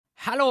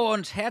Hallo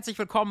und herzlich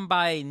willkommen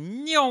bei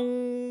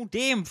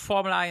dem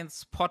Formel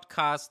 1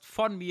 Podcast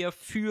von mir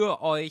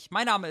für euch.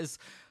 Mein Name ist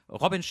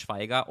Robin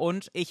Schweiger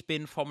und ich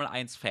bin Formel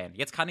 1 Fan.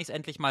 Jetzt kann ich es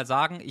endlich mal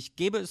sagen. Ich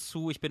gebe es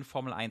zu, ich bin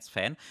Formel 1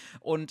 Fan.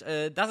 Und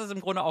das ist im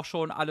Grunde auch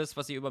schon alles,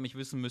 was ihr über mich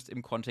wissen müsst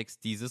im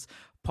Kontext dieses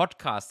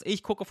Podcasts.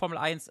 Ich gucke Formel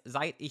 1,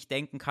 seit ich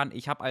denken kann.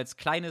 Ich habe als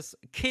kleines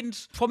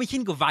Kind vor mich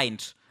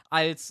hingeweint,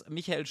 als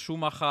Michael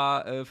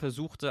Schumacher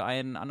versuchte,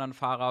 einen anderen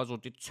Fahrer so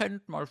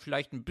dezent mal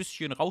vielleicht ein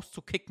bisschen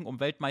rauszukicken, um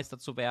Weltmeister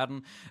zu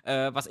werden,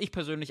 was ich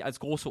persönlich als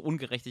große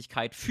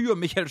Ungerechtigkeit für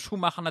Michael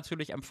Schumacher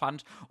natürlich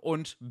empfand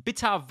und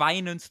bitter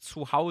weinend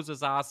zu Hause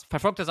saß,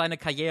 verfolgte seine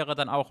Karriere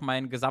dann auch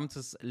mein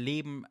gesamtes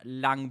Leben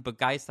lang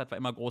begeistert, war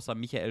immer großer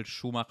Michael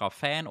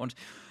Schumacher-Fan und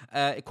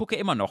gucke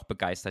immer noch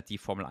begeistert die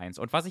Formel 1.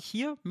 Und was ich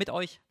hier mit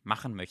euch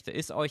machen möchte,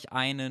 ist euch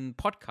einen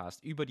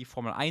Podcast über die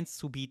Formel 1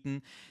 zu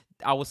bieten,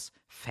 aus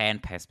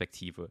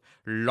Fanperspektive.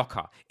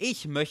 Locker.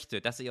 Ich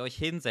möchte, dass ihr euch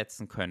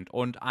hinsetzen könnt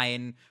und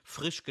ein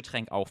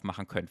Frischgetränk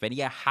aufmachen könnt. Wenn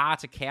ihr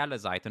harte Kerle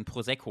seid, ein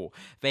Prosecco.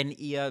 Wenn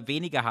ihr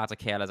weniger harte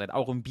Kerle seid,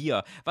 auch ein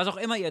Bier. Was auch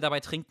immer ihr dabei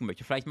trinken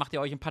möchtet. Vielleicht macht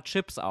ihr euch ein paar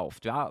Chips auf,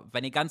 ja,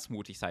 wenn ihr ganz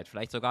mutig seid.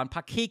 Vielleicht sogar ein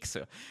paar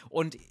Kekse.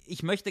 Und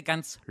ich möchte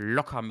ganz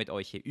locker mit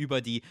euch hier über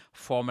die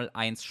Formel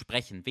 1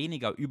 sprechen.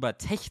 Weniger über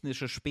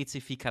technische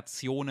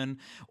Spezifikationen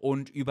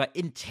und über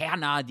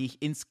Interna, die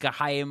ich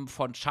insgeheim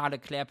von Charles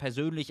Leclerc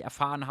persönlich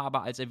erfahren habe,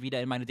 als er wieder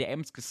in meine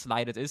DMs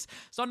geslidet ist,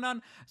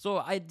 sondern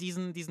so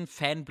diesen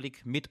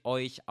Fanblick mit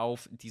euch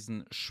auf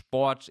diesen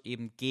Sport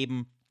eben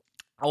geben.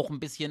 Auch ein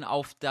bisschen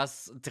auf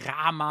das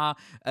Drama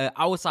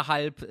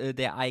außerhalb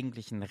der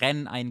eigentlichen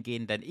Rennen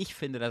eingehen, denn ich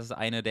finde, das ist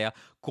eine der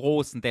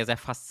großen, der sehr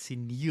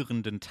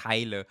faszinierenden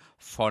Teile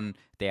von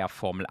der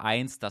Formel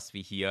 1, dass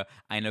wir hier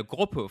eine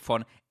Gruppe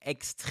von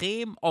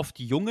extrem oft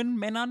jungen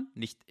Männern,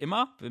 nicht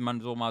immer, wenn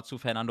man so mal zu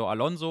Fernando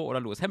Alonso oder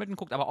Lewis Hamilton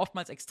guckt, aber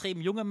oftmals extrem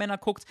junge Männer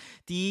guckt,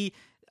 die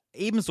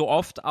ebenso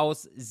oft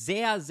aus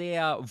sehr,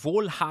 sehr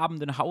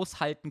wohlhabenden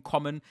Haushalten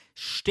kommen,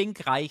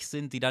 stinkreich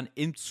sind, die dann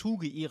im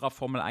Zuge ihrer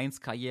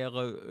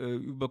Formel-1-Karriere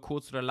über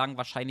kurz oder lang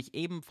wahrscheinlich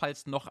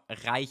ebenfalls noch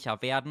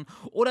reicher werden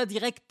oder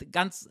direkt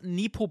ganz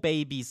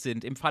Nepo-Babys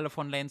sind, im Falle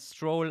von Lance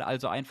Stroll,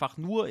 also einfach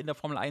nur in der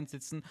Formel 1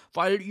 sitzen,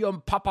 weil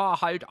ihrem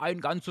Papa halt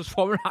ein ganzes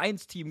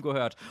Formel-1-Team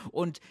gehört.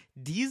 Und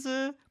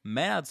diese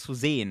Männer zu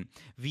sehen,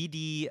 wie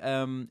die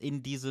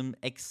in diesem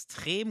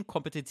extrem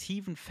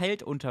kompetitiven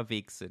Feld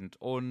unterwegs sind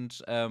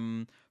und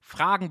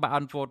Fragen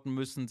beantworten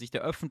müssen, sich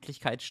der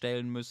Öffentlichkeit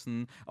stellen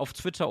müssen, auf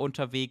Twitter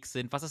unterwegs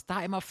sind, was es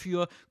da immer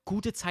für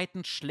gute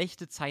Zeiten,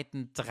 schlechte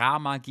Zeiten,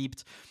 Drama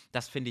gibt,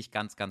 das finde ich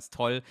ganz, ganz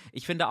toll.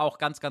 Ich finde auch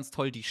ganz, ganz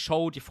toll die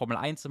Show, die Formel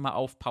 1 immer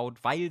aufbaut,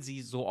 weil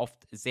sie so oft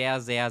sehr,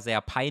 sehr, sehr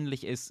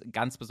peinlich ist,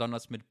 ganz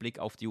besonders mit Blick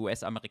auf die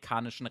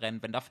US-amerikanischen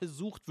Rennen, wenn da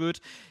versucht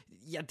wird,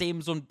 ja,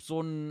 dem so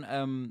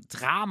ein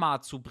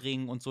Drama zu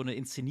bringen und so eine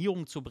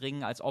Inszenierung zu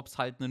bringen, als ob es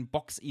halt ein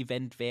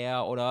Box-Event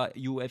wäre oder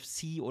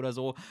UFC oder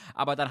so,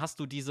 aber dann hast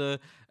du diese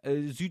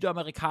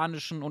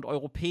südamerikanischen und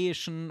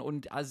europäischen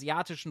und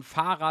asiatischen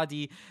Fahrer,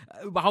 die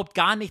überhaupt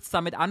gar nichts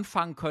damit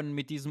anfangen können,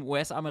 mit diesem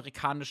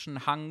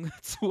US-amerikanischen Hang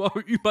zur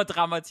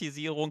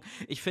Überdramatisierung.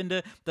 Ich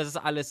finde, das ist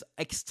alles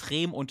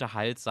extrem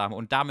unterhaltsam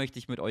und da möchte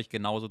ich mit euch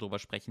genauso drüber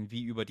sprechen,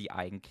 wie über die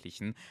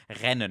eigentlichen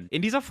Rennen.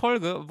 In dieser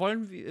Folge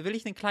will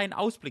ich einen kleinen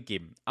Ausblick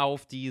geben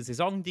auf die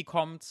Saison, die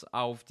kommt,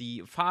 auf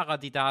die Fahrer,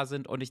 die da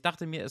sind, und ich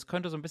dachte mir, es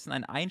könnte so ein bisschen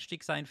ein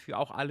Einstieg sein für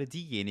auch alle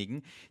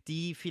diejenigen,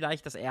 die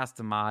vielleicht das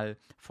erste Mal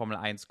Formel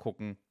 1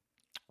 gucken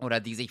oder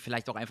die sich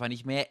vielleicht auch einfach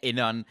nicht mehr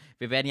erinnern.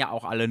 Wir werden ja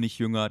auch alle nicht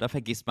jünger, da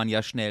vergisst man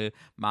ja schnell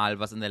mal,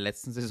 was in der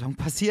letzten Saison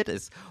passiert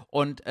ist.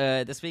 Und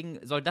deswegen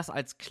soll das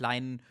als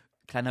kleiner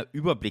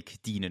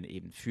Überblick dienen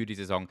eben für die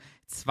Saison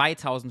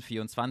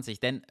 2024,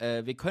 denn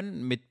wir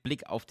können mit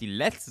Blick auf die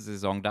letzte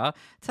Saison da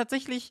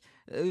tatsächlich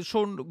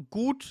schon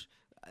gute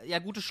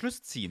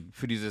Schlüsse ziehen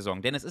für die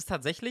Saison. Denn es ist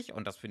tatsächlich,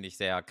 und das finde ich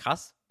sehr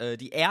krass,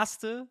 die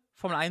erste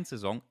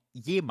Formel-1-Saison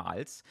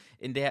jemals,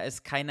 in der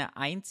es keine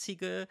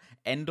einzige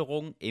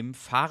Änderung im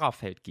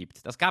Fahrerfeld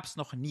gibt. Das gab es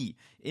noch nie.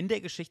 In der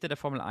Geschichte der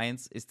Formel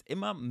 1 ist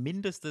immer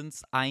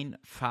mindestens ein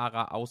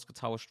Fahrer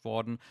ausgetauscht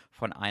worden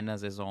von einer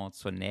Saison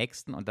zur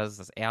nächsten. Und das ist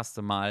das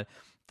erste Mal,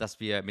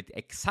 dass wir mit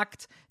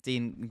exakt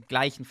dem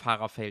gleichen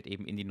Fahrerfeld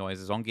eben in die neue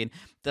Saison gehen.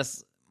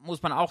 Das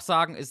muss man auch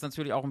sagen, ist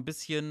natürlich auch ein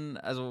bisschen,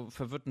 also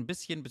verwirrt ein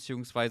bisschen,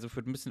 beziehungsweise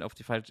führt ein bisschen auf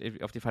die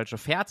falsche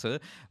Fährte,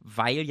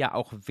 weil ja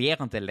auch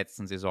während der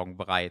letzten Saison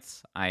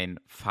bereits ein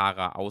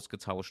Fahrer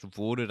ausgetauscht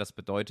wurde. Das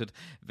bedeutet,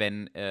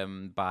 wenn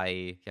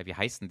wie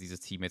heißt denn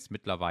dieses Team jetzt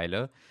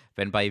mittlerweile?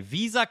 Wenn bei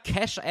Visa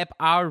Cash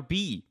App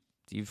RB,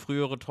 die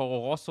frühere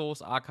Toro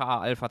Rossos,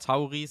 aka Alpha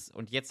Tauris,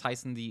 und jetzt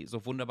heißen die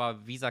so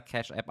wunderbar Visa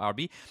Cash App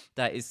RB.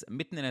 Da ist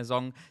mitten in der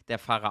Saison der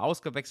Fahrer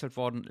ausgewechselt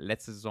worden,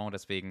 letzte Saison,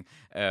 deswegen,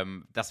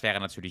 das wäre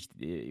natürlich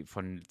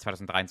von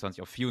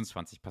 2023 auf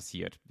 2024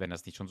 passiert, wenn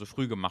das nicht schon so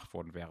früh gemacht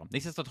worden wäre.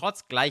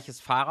 Nichtsdestotrotz, gleiches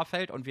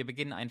Fahrerfeld und wir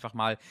beginnen einfach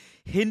mal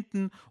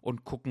hinten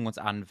und gucken uns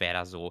an, wer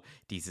da so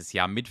dieses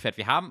Jahr mitfährt.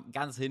 Wir haben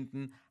ganz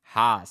hinten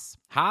Haas.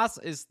 Haas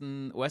ist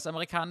ein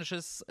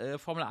US-amerikanisches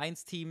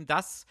Formel-1-Team,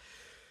 das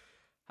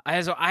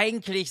Also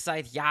eigentlich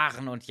seit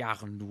Jahren und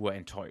Jahren nur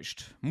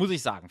enttäuscht, muss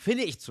ich sagen,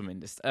 finde ich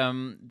zumindest.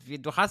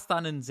 Du hast da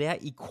einen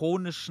sehr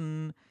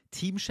ikonischen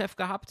Teamchef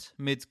gehabt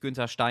mit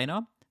Günther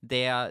Steiner,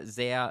 der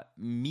sehr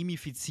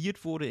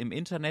mimifiziert wurde im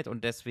Internet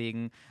und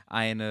deswegen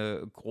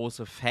eine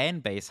große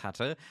Fanbase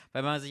hatte.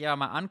 Wenn man sich aber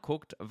mal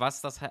anguckt, was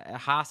das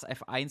Haas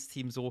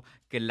F1-Team so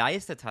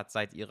geleistet hat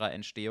seit ihrer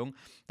Entstehung,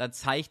 dann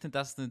zeichnet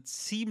das ein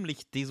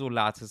ziemlich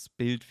desolates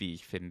Bild, wie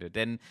ich finde.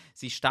 Denn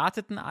sie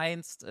starteten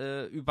einst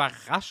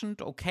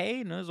überraschend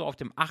okay, ne, so auf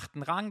dem 8.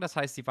 Rang. Das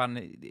heißt, sie waren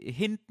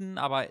hinten,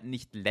 aber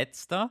nicht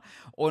letzter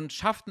und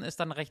schafften es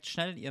dann recht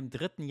schnell in ihrem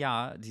 3.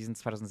 Jahr, die sind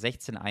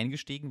 2016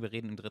 eingestiegen, wir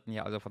reden im 3.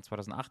 Jahr also von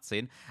 2018,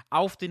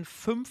 auf den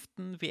 5.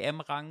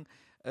 WM-Rang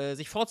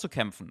sich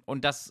vorzukämpfen.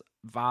 Und das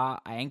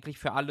war eigentlich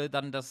für alle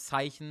dann das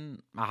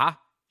Zeichen, aha,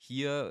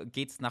 hier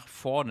geht's nach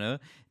vorne,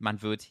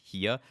 man wird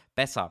hier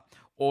besser.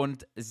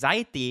 Und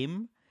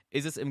seitdem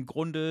ist es im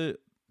Grunde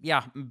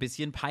ja, ein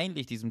bisschen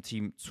peinlich, diesem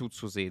Team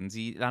zuzusehen.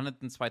 Sie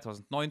landeten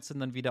 2019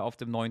 dann wieder auf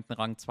dem 9.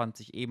 Rang,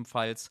 20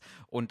 ebenfalls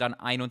und dann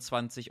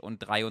 21 und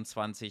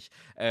 23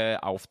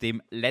 auf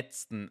dem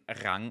letzten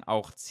Rang,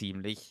 auch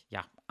ziemlich,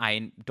 ja,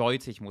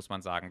 eindeutig, muss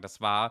man sagen.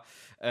 Das war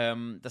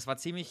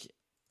ziemlich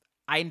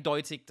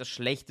eindeutig das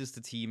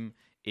schlechteste Team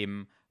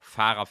im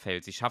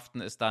Fahrerfeld. Sie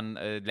schafften es dann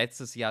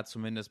letztes Jahr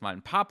zumindest mal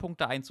ein paar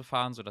Punkte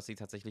einzufahren, sodass sie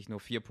tatsächlich nur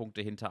 4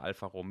 Punkte hinter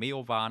Alfa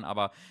Romeo waren,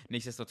 aber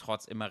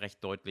nichtsdestotrotz immer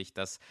recht deutlich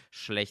das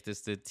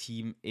schlechteste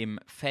Team im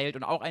Feld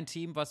und auch ein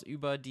Team, was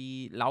über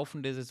die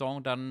laufende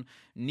Saison dann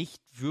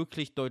nicht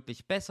wirklich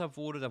deutlich besser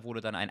wurde. Da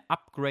wurde dann ein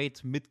Upgrade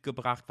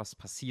mitgebracht, was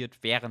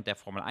passiert während der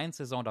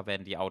Formel-1-Saison. Da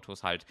werden die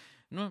Autos halt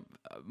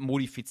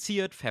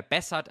modifiziert,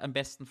 verbessert im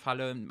besten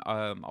Falle,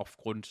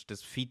 aufgrund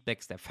des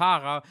Feedbacks der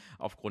Fahrer,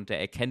 aufgrund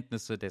der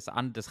Erkenntnisse des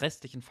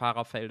restlichen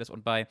Fahrerfeldes.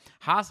 Und bei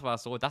Haas war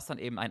es so, dass dann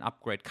eben ein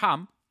Upgrade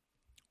kam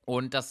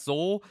und das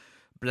so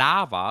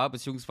bla war,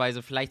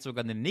 beziehungsweise vielleicht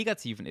sogar einen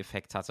negativen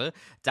Effekt hatte,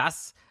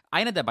 dass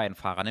einer der beiden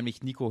Fahrer,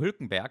 nämlich Nico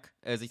Hülkenberg,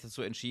 sich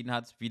dazu entschieden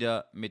hat,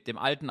 wieder mit dem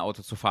alten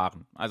Auto zu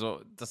fahren.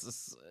 Also das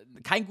ist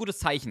kein gutes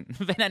Zeichen,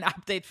 wenn ein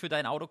Update für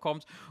dein Auto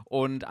kommt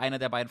und einer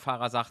der beiden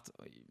Fahrer sagt,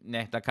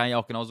 ne, da kann ich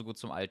auch genauso gut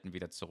zum alten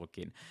wieder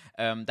zurückgehen.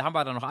 Da haben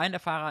wir dann noch einen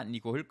der Fahrer,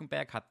 Nico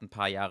Hülkenberg, hat ein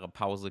paar Jahre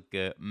Pause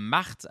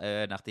gemacht,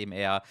 nachdem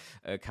er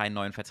keinen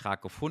neuen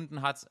Vertrag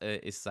gefunden hat,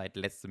 ist seit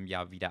letztem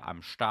Jahr wieder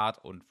am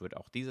Start und wird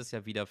auch dieses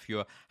Jahr wieder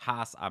für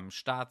Haas am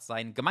Start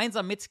sein.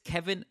 Gemeinsam mit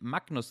Kevin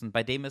Magnussen,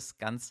 bei dem es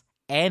ganz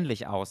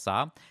ähnlich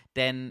aussah,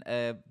 denn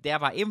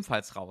der war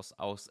ebenfalls raus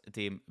aus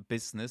dem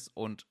Business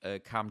und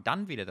kam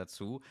dann wieder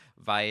dazu,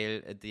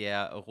 weil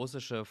der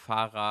russische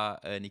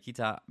Fahrer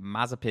Nikita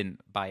Mazepin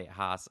bei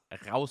Haas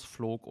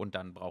rausflog und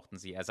dann brauchten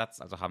sie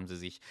Ersatz, also haben sie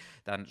sich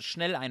dann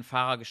schnell einen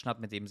Fahrer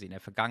geschnappt, mit dem sie in der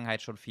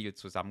Vergangenheit schon viel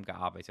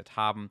zusammengearbeitet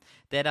haben,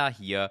 der da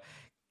hier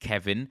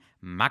Kevin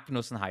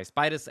Magnussen heißt.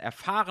 Beides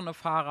erfahrene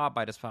Fahrer,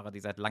 beides Fahrer, die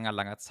seit langer,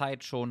 langer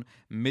Zeit schon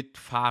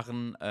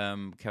mitfahren.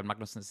 Kevin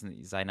Magnussen ist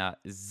in seiner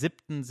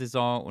 7.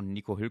 Saison und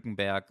Nico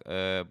Hülkenberg,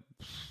 der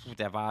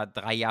war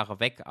 3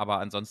 Jahre weg, aber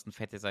ansonsten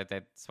fährt er seit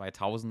den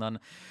 2000ern.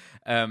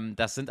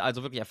 Das sind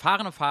also wirklich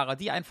erfahrene Fahrer,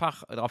 die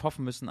einfach darauf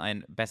hoffen müssen,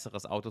 ein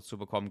besseres Auto zu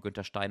bekommen.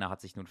 Günther Steiner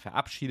hat sich nun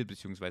verabschiedet,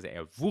 beziehungsweise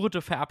er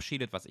wurde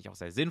verabschiedet, was ich auch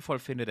sehr sinnvoll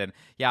finde, denn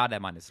ja, der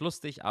Mann ist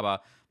lustig,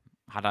 aber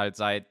hat halt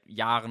seit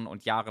Jahren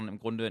und Jahren im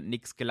Grunde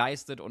nichts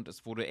geleistet und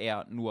es wurde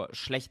eher nur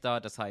schlechter.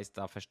 Das heißt,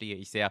 da verstehe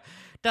ich sehr,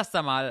 dass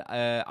da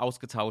mal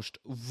ausgetauscht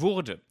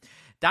wurde.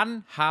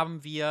 Dann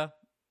haben wir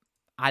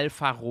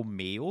Alfa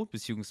Romeo,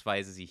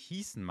 beziehungsweise sie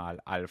hießen mal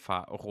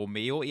Alfa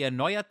Romeo. Ihr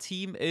neuer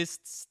Teamname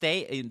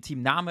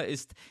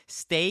ist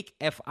Stake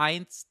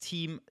F1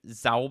 Team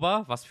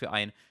Sauber. Was für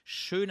ein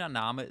schöner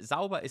Name.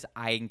 Sauber ist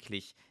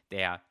eigentlich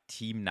der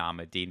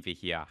Teamname, den wir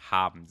hier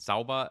haben.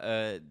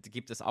 Sauber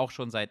gibt es auch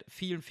schon seit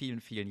vielen,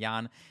 vielen, vielen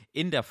Jahren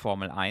in der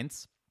Formel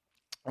 1.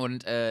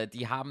 Und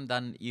die haben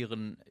dann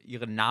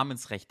ihre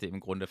Namensrechte im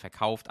Grunde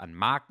verkauft an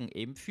Marken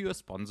eben für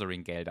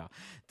Sponsoring-Gelder.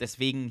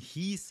 Deswegen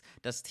hieß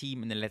das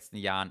Team in den letzten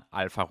Jahren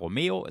Alfa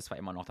Romeo. Es war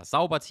immer noch das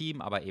Sauber-Team,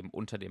 aber eben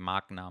unter dem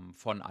Markennamen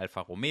von Alfa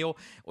Romeo.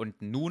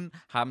 Und nun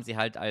haben sie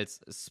halt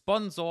als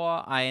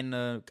Sponsor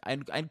ein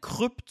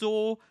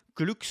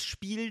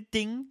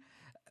Krypto-Glücksspiel-Ding.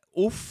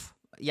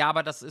 Ja,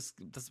 aber das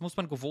muss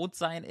man gewohnt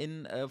sein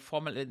in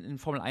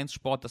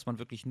Formel-1-Sport, dass man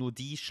wirklich nur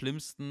die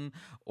schlimmsten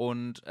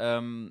und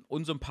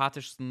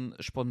unsympathischsten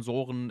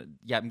Sponsoren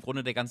ja im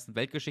Grunde der ganzen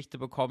Weltgeschichte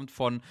bekommt,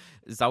 von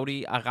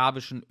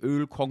saudi-arabischen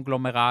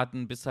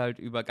Ölkonglomeraten bis halt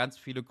über ganz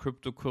viele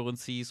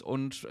Cryptocurrencies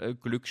und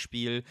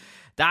Glücksspiel.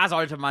 Da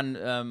sollte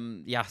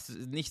man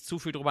nicht zu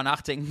viel drüber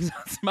nachdenken,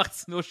 sonst macht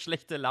es nur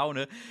schlechte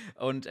Laune.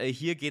 Und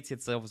hier geht es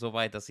jetzt so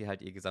weit, dass sie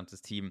halt ihr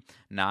gesamtes Team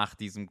nach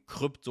diesem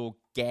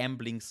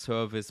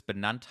Gambling-Service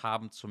benannt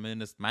haben,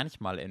 zumindest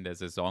manchmal in der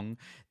Saison.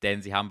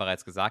 Denn sie haben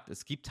bereits gesagt,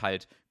 es gibt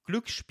halt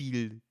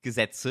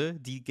Glücksspielgesetze,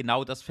 die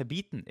genau das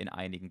verbieten in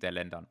einigen der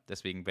Ländern.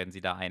 Deswegen werden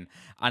sie da einen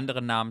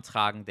anderen Namen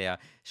tragen. Der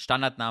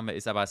Standardname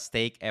ist aber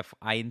Stake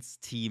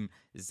F1 Team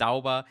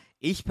Sauber.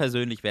 Ich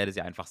persönlich werde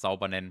sie einfach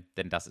Sauber nennen,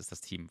 denn das ist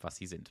das Team, was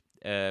sie sind.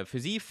 Für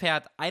sie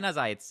fährt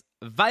einerseits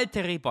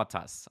Valtteri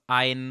Bottas,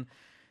 ein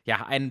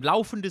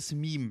laufendes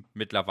Meme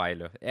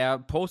mittlerweile. Er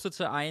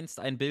postete einst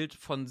ein Bild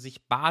von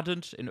sich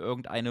badend in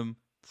irgendeinem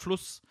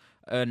Fluss,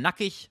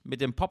 nackig mit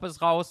dem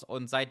Poppes raus,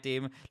 und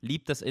seitdem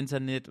liebt das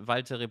Internet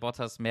Valtteri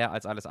Bottas mehr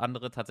als alles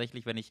andere.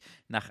 Tatsächlich, wenn ich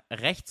nach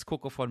rechts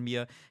gucke von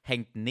mir,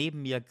 hängt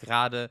neben mir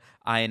gerade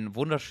ein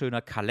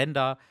wunderschöner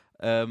Kalender,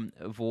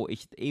 wo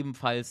ich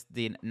ebenfalls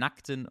den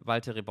nackten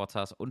Valtteri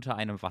Bottas unter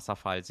einem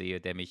Wasserfall sehe,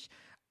 der mich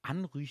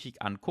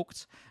anrüchig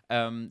anguckt,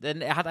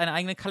 denn er hat einen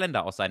eigenen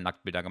Kalender aus seinen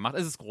Nacktbildern gemacht.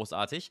 Es ist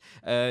großartig,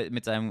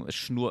 mit seinem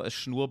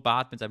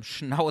Schnurrbart, mit seinem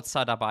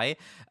Schnauzer dabei,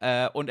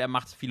 und er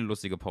macht viele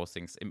lustige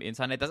Postings im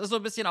Internet. Das ist so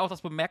ein bisschen auch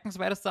das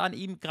Bemerkenswerteste an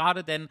ihm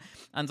gerade, denn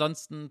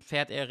ansonsten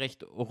fährt er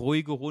recht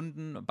ruhige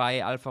Runden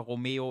bei Alfa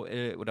Romeo,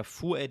 oder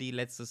fuhr er die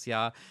letztes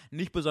Jahr.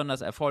 Nicht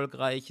besonders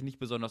erfolgreich, nicht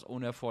besonders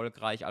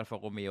unerfolgreich. Alfa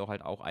Romeo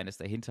halt auch eines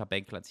der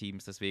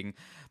Hinterbänkler-Teams, deswegen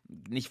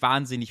nicht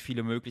wahnsinnig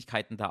viele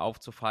Möglichkeiten da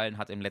aufzufallen,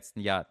 hat im letzten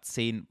Jahr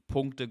 10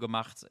 Punkte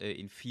gemacht,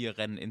 in 4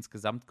 Rennen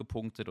insgesamt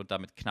gepunktet und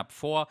damit knapp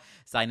vor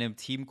seinem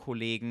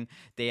Teamkollegen,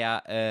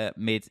 der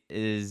mit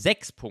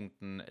 6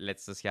 Punkten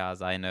letztes Jahr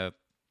seine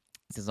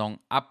Saison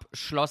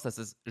abschloss. Das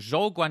ist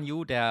Zhou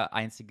Guanyu, der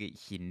einzige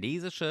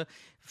chinesische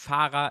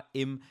Fahrer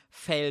im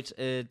Feld,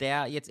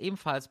 der jetzt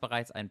ebenfalls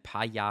bereits ein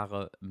paar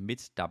Jahre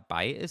mit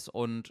dabei ist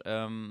und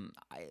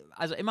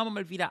also immer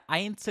mal wieder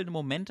einzelne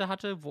Momente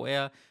hatte, wo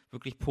er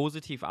wirklich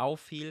positiv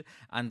auffiel.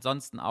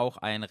 Ansonsten auch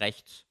ein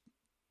recht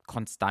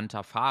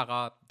konstanter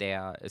Fahrer,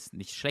 der es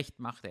nicht schlecht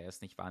macht, der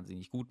es nicht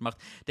wahnsinnig gut macht,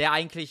 der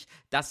eigentlich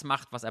das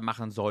macht, was er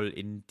machen soll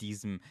in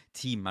diesem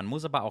Team. Man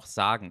muss aber auch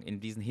sagen,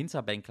 in diesen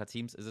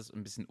Hinterbänkler-Teams ist es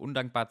ein bisschen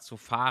undankbar zu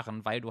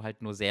fahren, weil du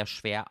halt nur sehr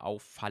schwer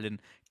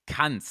auffallen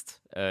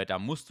kannst. Da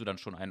musst du dann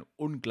schon ein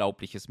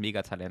unglaubliches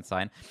Megatalent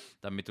sein,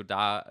 damit du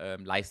da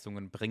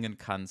Leistungen bringen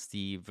kannst,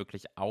 die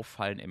wirklich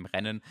auffallen im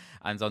Rennen.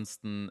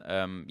 Ansonsten,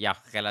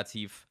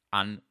 relativ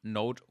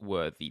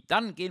unnoteworthy.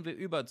 Dann gehen wir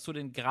über zu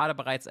den gerade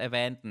bereits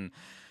erwähnten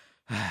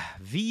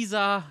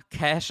Visa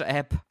Cash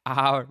App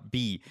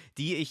RB,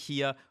 die ich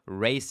hier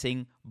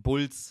Racing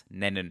Bulls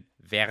nennen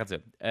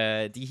werde.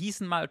 Die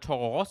hießen mal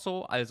Toro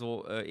Rosso,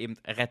 also eben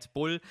Red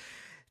Bull.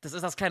 Das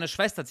ist das kleine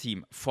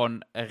Schwesterteam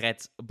von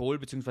Red Bull,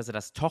 beziehungsweise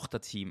das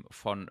Tochterteam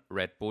von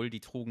Red Bull. Die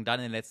trugen dann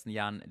in den letzten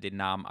Jahren den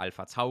Namen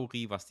Alpha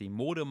Tauri, was die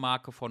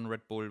Modemarke von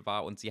Red Bull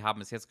war. Und sie haben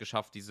es jetzt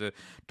geschafft, diese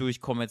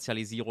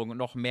Durchkommerzialisierung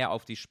noch mehr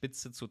auf die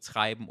Spitze zu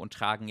treiben und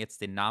tragen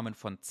jetzt den Namen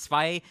von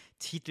 2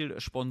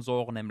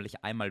 Titelsponsoren,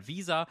 nämlich einmal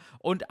Visa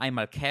und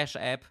einmal Cash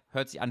App.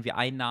 Hört sich an wie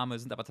ein Name,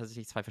 sind aber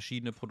tatsächlich 2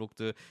 verschiedene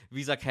Produkte.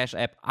 Visa Cash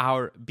App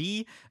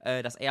RB.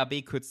 Das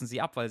RB kürzen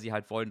sie ab, weil sie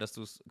halt wollen, dass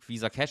du es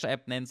Visa Cash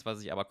App nennst,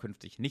 was ich aber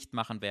künftig nicht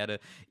machen werde.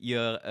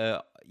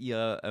 Ihr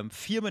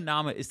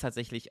Firmenname ist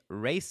tatsächlich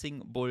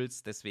Racing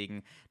Bulls,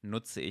 deswegen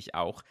nutze ich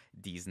auch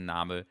diesen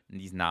Namen,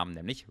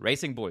 nämlich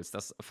Racing Bulls.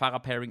 Das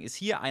Fahrerpairing ist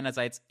hier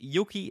einerseits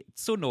Yuki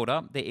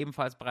Tsunoda, der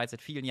ebenfalls bereits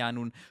seit vielen Jahren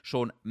nun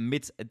schon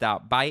mit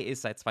dabei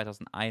ist. Seit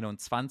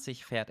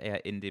 2021 fährt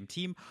er in dem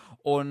Team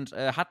und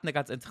hat eine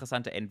ganz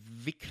interessante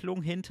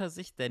Entwicklung hinter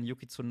sich, denn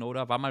Yuki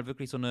Tsunoda war mal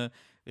wirklich so eine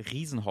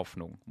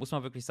Riesenhoffnung, muss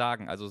man wirklich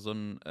sagen. Also so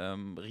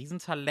ein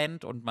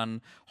Riesentalent, und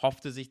man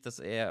erhoffte sich, dass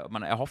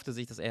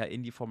er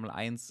in die Formel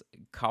 1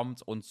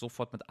 kommt und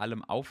sofort mit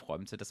allem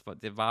aufräumte.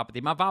 Dem war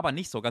aber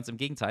nicht so, ganz im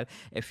Gegenteil.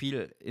 Er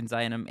fiel in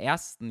seinem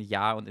ersten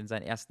Jahr und in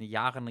seinen ersten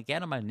Jahren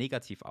gerne mal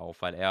negativ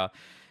auf, weil er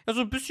so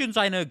ein bisschen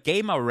seine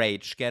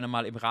Gamer-Rage gerne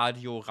mal im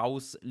Radio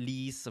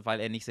rausließ, weil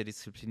er nicht sehr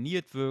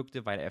diszipliniert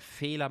wirkte, weil er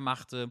Fehler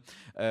machte,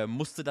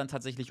 musste dann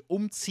tatsächlich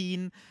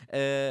umziehen,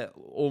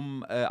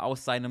 um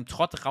aus seinem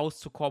Trott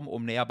rauszukommen,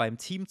 um näher beim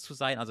Team zu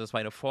sein. Also es war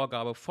eine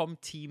Vorgabe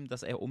vom Team,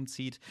 dass er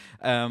umzieht,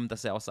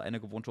 dass er aus seiner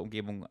gewohnten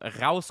Umgebung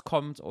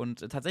rauskommt,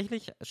 und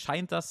tatsächlich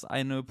scheint das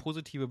eine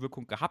positive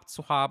Wirkung gehabt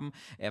zu haben.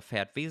 Er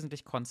fährt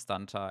wesentlich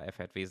konstanter, er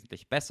fährt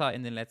wesentlich besser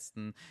in den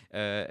letzten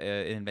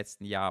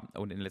Jahren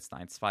und in den letzten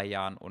 1-2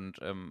 Jahren und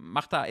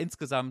macht da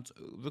insgesamt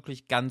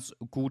wirklich ganz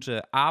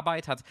gute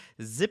Arbeit, hat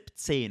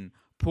 17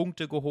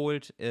 Punkte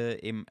geholt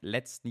im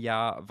letzten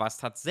Jahr, was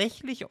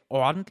tatsächlich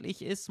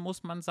ordentlich ist,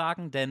 muss man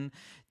sagen, denn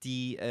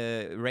die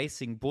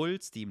Racing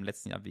Bulls, die im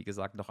letzten Jahr, wie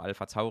gesagt, noch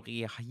Alpha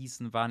Tauri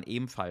hießen, waren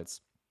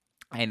ebenfalls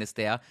eines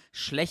der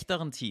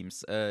schlechteren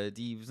Teams.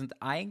 Die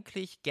sind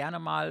eigentlich gerne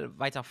mal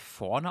weiter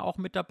vorne auch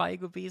mit dabei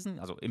gewesen,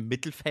 also im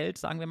Mittelfeld,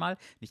 sagen wir mal,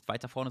 nicht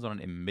weiter vorne, sondern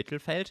im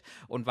Mittelfeld,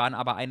 und waren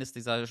aber eines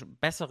dieser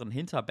besseren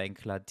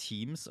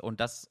Hinterbänkler-Teams, und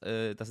das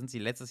sind sie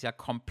letztes Jahr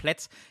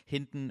komplett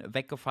hinten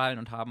weggefallen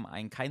und haben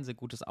kein sehr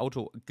gutes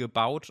Auto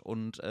gebaut,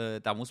 und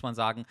da muss man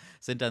sagen,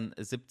 sind dann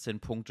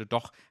 17 Punkte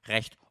doch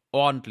recht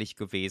ordentlich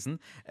gewesen.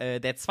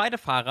 Der zweite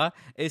Fahrer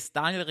ist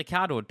Daniel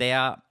Ricciardo,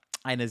 der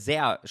eine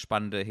sehr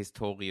spannende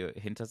Historie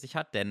hinter sich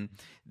hat, denn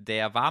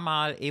der war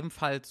mal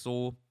ebenfalls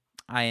so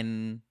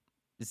ein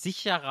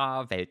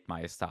sicherer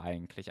Weltmeister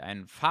eigentlich.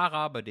 Ein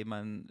Fahrer, bei dem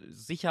man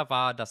sicher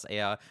war, dass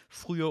er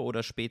früher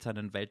oder später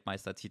einen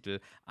Weltmeistertitel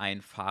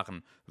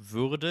einfahren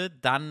würde.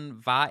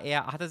 Dann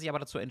hat er sich aber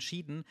dazu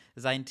entschieden,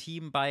 sein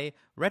Team bei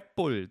Red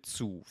Bull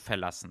zu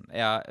verlassen.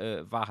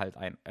 Er war halt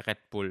ein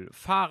Red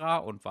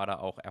Bull-Fahrer und war da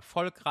auch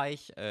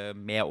erfolgreich,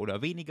 mehr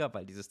oder weniger,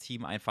 weil dieses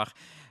Team einfach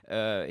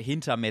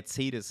hinter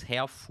Mercedes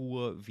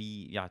herfuhr,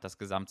 wie ja das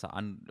gesamte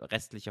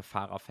restliche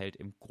Fahrerfeld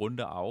im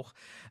Grunde auch.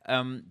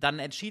 Dann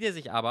entschied er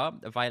sich aber,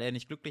 weil er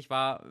nicht glücklich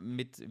war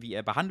mit, wie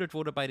er behandelt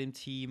wurde bei dem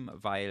Team,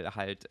 weil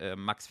halt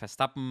Max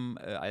Verstappen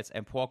als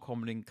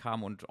Emporkömmling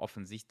kam und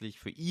offensichtlich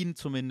für ihn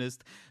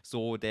zumindest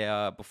so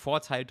der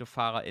bevorteilte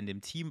Fahrer in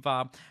dem Team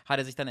war, hat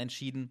er sich dann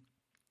entschieden,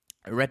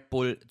 Red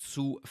Bull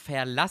zu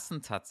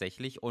verlassen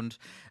tatsächlich und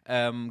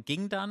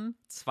ging dann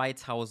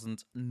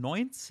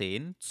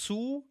 2019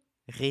 zu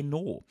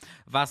Renault,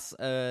 was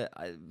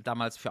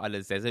damals für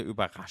alle sehr, sehr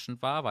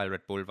überraschend war, weil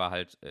Red Bull war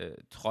halt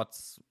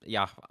trotz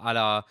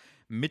aller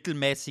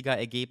mittelmäßiger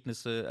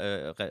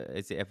Ergebnisse,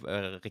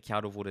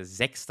 Ricciardo wurde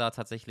Sechster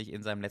tatsächlich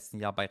in seinem letzten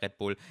Jahr bei Red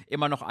Bull,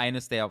 immer noch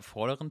eines der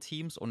vorderen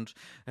Teams und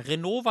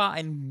Renault war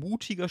ein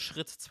mutiger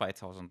Schritt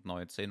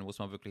 2019, muss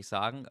man wirklich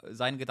sagen.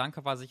 Sein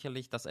Gedanke war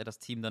sicherlich, dass er das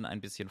Team dann ein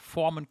bisschen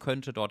formen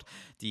könnte, dort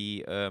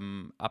die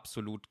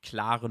absolut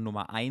klare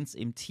Nummer 1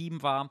 im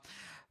Team war.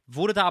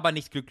 Wurde da aber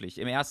nicht glücklich.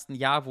 Im ersten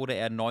Jahr wurde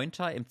er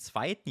Neunter, im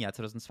zweiten Jahr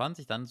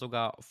 2020 dann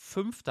sogar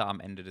Fünfter am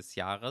Ende des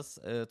Jahres.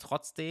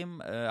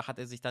 Trotzdem hat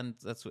er sich dann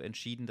dazu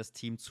entschieden, das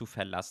Team zu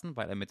verlassen,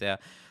 weil er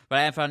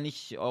einfach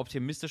nicht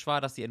optimistisch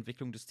war, dass die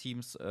Entwicklung des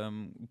Teams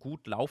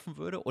gut laufen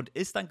würde und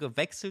ist dann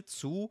gewechselt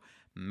zu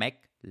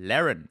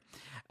McLaren.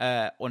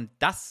 Und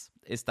das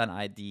ist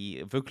dann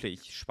die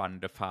wirklich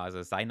spannende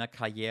Phase seiner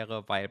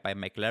Karriere, weil bei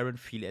McLaren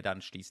fiel er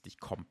dann schließlich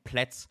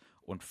komplett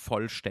und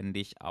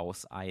vollständig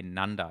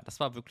auseinander. Das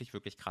war wirklich,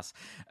 wirklich krass.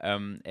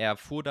 Er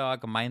fuhr da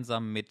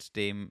gemeinsam mit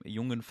dem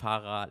jungen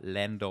Fahrer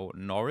Lando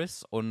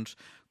Norris und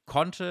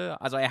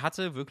er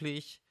hatte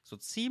wirklich so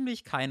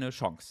ziemlich keine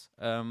Chance.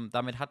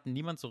 Damit hat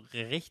niemand so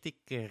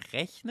richtig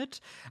gerechnet,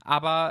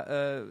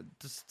 aber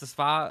das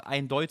war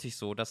eindeutig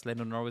so, dass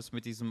Lando Norris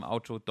mit diesem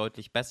Auto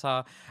deutlich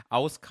besser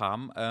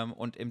auskam.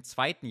 Und im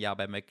zweiten Jahr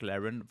bei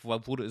McLaren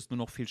wurde es nur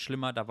noch viel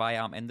schlimmer. Da war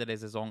er am Ende der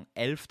Saison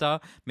Elfter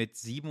mit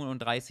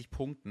 37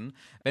 Punkten.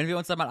 Wenn wir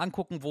uns da mal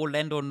angucken, wo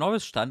Lando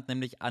Norris stand,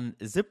 nämlich an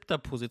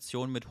 7.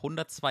 Position mit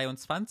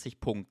 122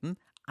 Punkten,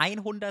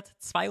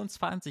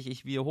 122,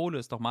 ich wiederhole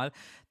es doch mal,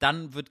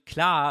 dann wird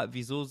klar,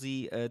 wieso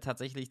sie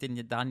tatsächlich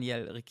den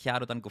Daniel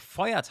Ricciardo dann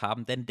gefeuert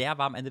haben, denn der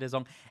war am Ende der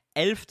Saison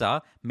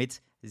Elfter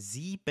mit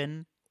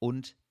 37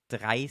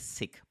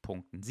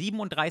 Punkten.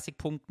 37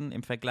 Punkten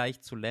im Vergleich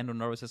zu Lando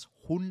Norris'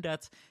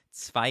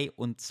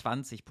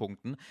 122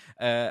 Punkten.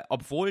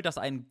 Obwohl das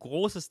ein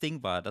großes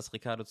Ding war, dass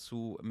Ricciardo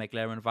zu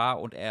McLaren war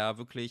und er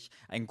wirklich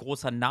ein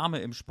großer Name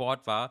im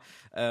Sport war,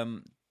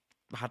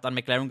 hat dann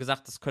McLaren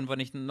gesagt, das können wir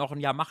nicht noch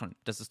ein Jahr machen.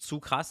 Das ist zu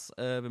krass.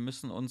 Wir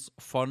müssen uns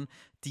von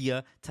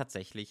dir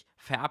tatsächlich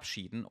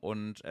verabschieden.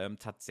 Und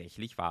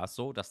tatsächlich war es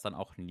so, dass dann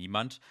auch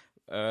niemand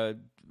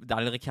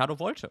Daniel Ricciardo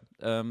wollte.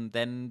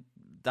 Denn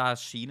da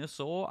schien es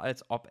so,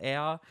 als ob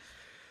er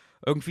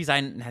irgendwie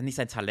nicht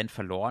sein Talent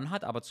verloren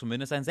hat, aber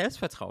zumindest sein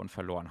Selbstvertrauen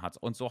verloren hat.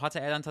 Und so hatte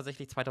er dann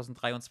tatsächlich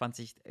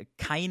 2023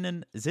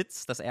 keinen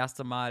Sitz, das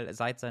erste Mal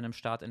seit seinem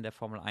Start in der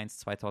Formel 1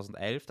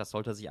 2011. Das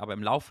sollte sich aber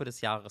im Laufe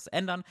des Jahres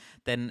ändern,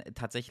 denn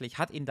tatsächlich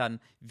hat ihn dann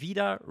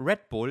wieder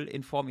Red Bull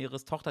in Form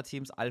ihres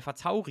Tochterteams Alpha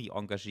Tauri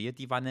engagiert.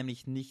 Die waren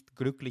nämlich nicht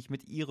glücklich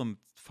mit ihrem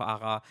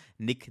Fahrer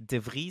Nick de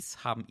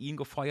Vries, haben ihn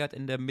gefeuert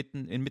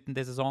inmitten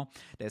der Saison.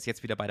 Der ist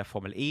jetzt wieder bei der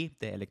Formel E,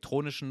 der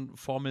elektronischen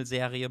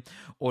Formelserie.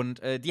 Und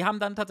die haben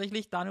dann tatsächlich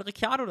Daniel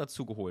Ricciardo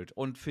dazu geholt.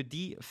 Und für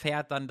die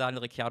fährt dann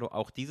Daniel Ricciardo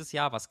auch dieses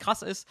Jahr, was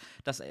krass ist,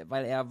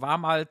 weil er war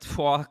mal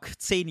vor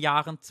 10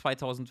 Jahren,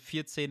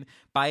 2014,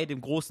 bei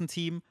dem großen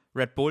Team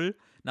Red Bull,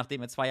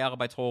 nachdem er 2 Jahre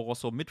bei Toro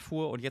Rosso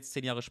mitfuhr und jetzt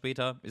 10 Jahre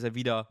später ist er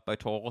wieder bei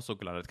Toro Rosso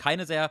gelandet.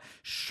 Keine sehr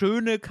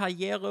schöne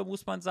Karriere,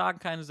 muss man sagen,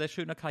 keine sehr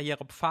schöne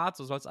Karrierepfad,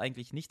 so soll es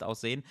eigentlich nicht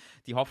aussehen.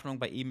 Die Hoffnung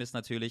bei ihm ist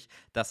natürlich,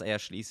 dass er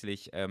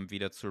schließlich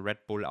wieder zu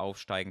Red Bull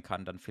aufsteigen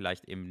kann, dann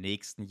vielleicht im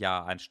nächsten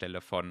Jahr anstelle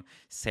von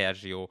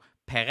Sergio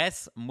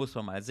Perez, muss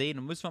man mal sehen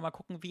und müssen wir mal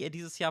gucken, wie er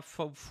dieses Jahr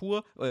fahren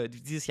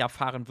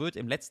wird.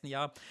 Im letzten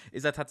Jahr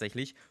ist er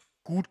tatsächlich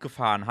gut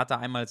gefahren, hat er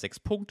einmal 6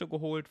 Punkte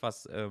geholt,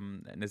 was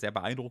eine sehr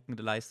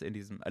beeindruckende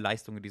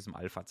Leistung in diesem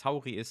Alpha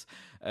Tauri ist.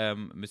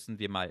 Müssen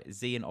wir mal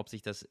sehen, ob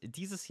sich das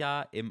dieses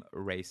Jahr im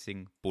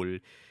Racing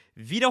Bull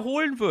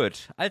wiederholen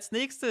wird. Als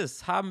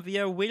nächstes haben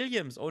wir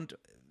Williams und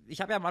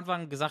ich habe ja am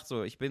Anfang gesagt,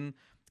 so, ich bin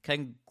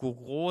kein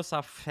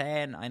großer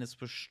Fan eines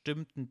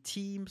bestimmten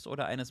Teams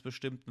oder eines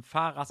bestimmten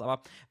Fahrers,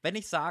 aber wenn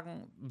ich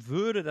sagen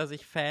würde, dass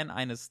ich Fan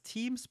eines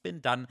Teams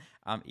bin, dann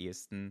am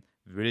ehesten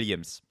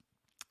Williams.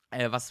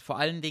 Was vor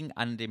allen Dingen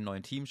an dem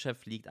neuen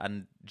Teamchef liegt,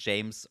 an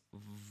James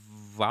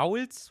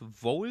Vowles.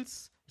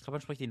 Ich glaube,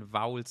 man spricht ihn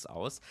Vowles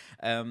aus.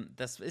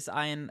 Das ist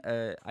ein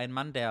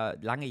Mann, der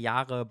lange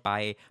Jahre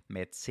bei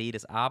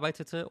Mercedes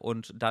arbeitete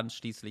und dann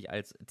schließlich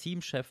als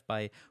Teamchef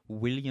bei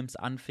Williams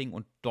anfing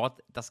und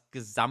dort das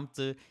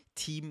gesamte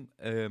Team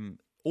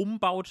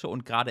umbaute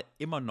und gerade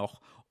immer noch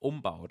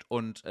umbaut.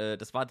 Und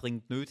das war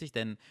dringend nötig,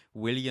 denn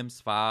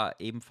Williams war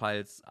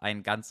ebenfalls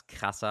ein ganz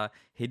krasser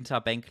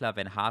Hinterbänkler.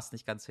 Wenn Haas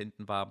nicht ganz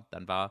hinten war,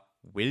 dann war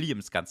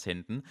Williams ganz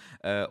hinten.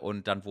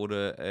 Und dann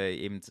wurde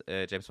eben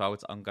James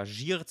Vowles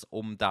engagiert,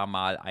 um da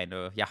mal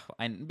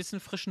ein bisschen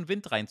frischen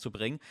Wind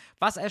reinzubringen,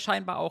 was er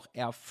scheinbar auch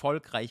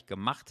erfolgreich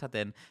gemacht hat,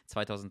 denn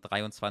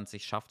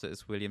 2023 schaffte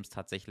es Williams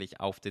tatsächlich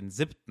auf den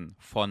 7.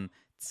 von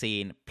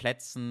 10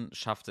 Plätzen,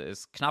 schaffte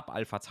es knapp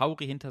Alpha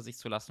Tauri hinter sich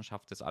zu lassen,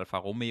 schaffte es Alfa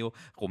Romeo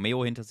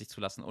hinter sich zu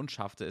lassen und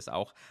schaffte es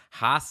auch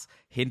Haas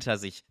hinter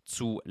sich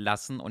zu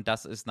lassen. Und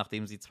das ist,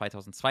 nachdem sie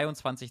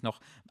 2022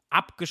 noch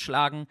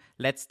abgeschlagen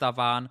letzter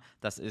waren.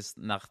 Das ist,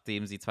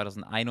 nachdem sie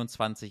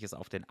 2021 es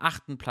auf den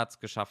 8. Platz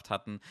geschafft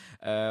hatten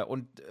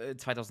und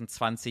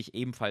 2020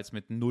 ebenfalls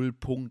mit 0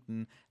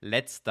 Punkten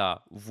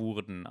letzter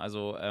wurden.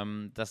 Also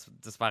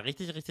das war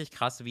richtig, richtig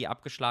krass, wie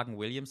abgeschlagen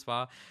Williams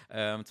war.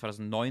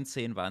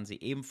 2019 waren sie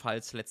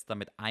ebenfalls letzter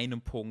mit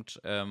 1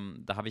 Punkt.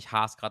 Da habe ich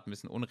Haas gerade ein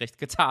bisschen Unrecht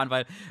getan,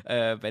 weil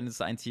wenn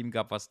es ein Team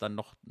gab, was dann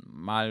noch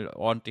mal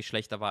ordentlich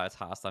schlechter war als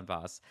Haas, dann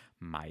war es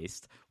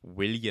meist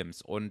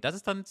Williams. Und das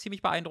ist dann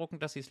ziemlich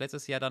beeindruckend, dass sie es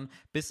letztes Jahr dann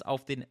bis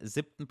auf den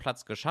 7.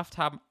 Platz geschafft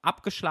haben.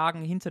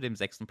 Abgeschlagen hinter dem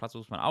 6. Platz,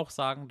 muss man auch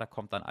sagen. Da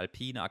kommt dann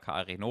Alpine,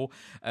 aka Renault.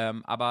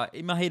 Aber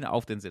immerhin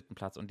auf den 7.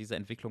 Platz. Und diese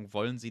Entwicklung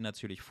wollen sie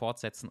natürlich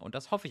fortsetzen. Und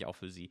das hoffe ich auch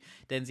für sie.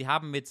 Denn sie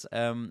haben mit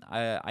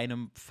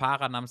einem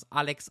Fahrer namens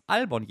Alex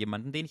Albon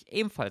jemanden, den ich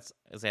ebenfalls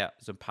sehr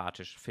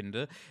sympathisch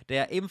finde,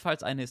 der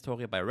ebenfalls eine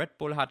Historie bei Red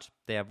Bull hat.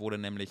 Der wurde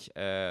nämlich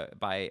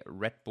bei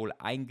Red Bull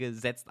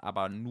eingesetzt,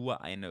 aber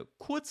nur eine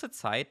kurze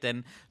Zeit,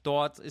 denn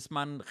dort ist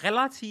man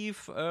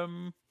relativ,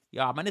 man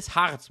ist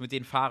hart mit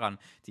den Fahrern,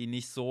 die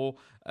nicht so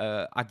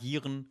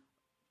agieren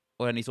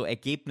oder nicht so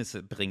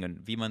Ergebnisse bringen,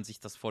 wie man sich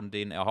das von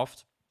denen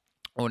erhofft.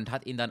 Und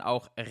hat ihn dann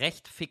auch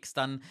recht fix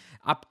dann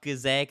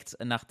abgesägt,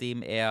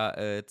 nachdem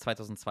er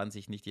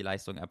 2020 nicht die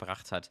Leistung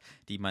erbracht hat,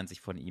 die man sich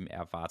von ihm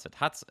erwartet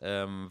hat.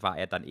 War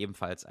er dann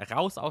ebenfalls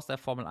raus aus der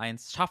Formel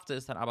 1, schaffte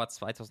es dann aber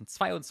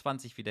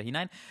 2022 wieder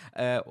hinein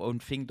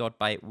und fing dort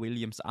bei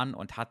Williams an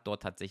und hat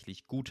dort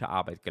tatsächlich gute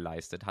Arbeit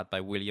geleistet. Hat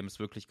bei Williams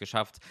wirklich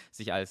geschafft,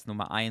 sich als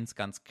Nummer 1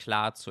 ganz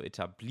klar zu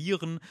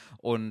etablieren.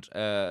 Und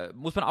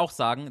muss man auch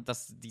sagen,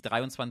 dass die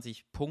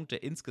 23 Punkte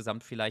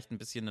insgesamt vielleicht ein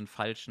bisschen einen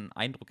falschen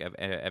Eindruck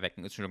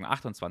erwecken.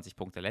 28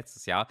 Punkte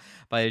letztes Jahr,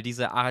 weil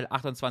diese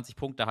 28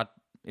 Punkte hat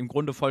im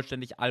Grunde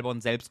vollständig Albon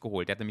selbst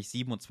geholt. Der hat nämlich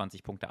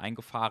 27 Punkte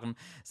eingefahren.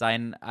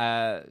 Sein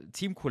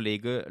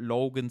Teamkollege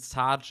Logan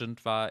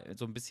Sargent war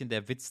so ein bisschen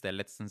der Witz der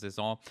letzten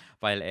Saison,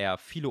 weil er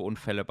viele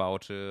Unfälle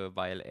baute,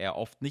 weil er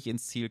oft nicht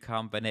ins Ziel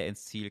kam. Wenn er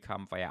ins Ziel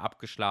kam, war er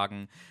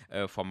abgeschlagen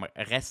vom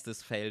Rest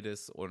des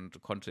Feldes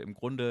und konnte im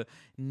Grunde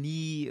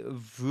nie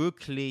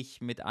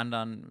wirklich mit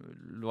anderen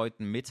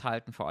Leuten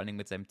mithalten, vor allen Dingen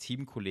mit seinem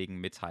Teamkollegen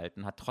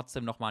mithalten. Hat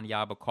trotzdem nochmal ein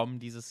Jahr bekommen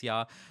dieses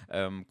Jahr,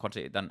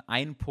 konnte dann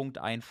 1 Punkt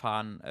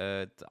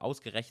einfahren,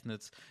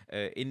 ausgerechnet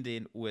in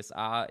den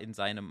USA in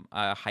seinem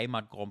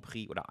Heimat-Grand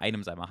Prix oder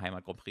einem seiner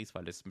Heimat-Grand Prix,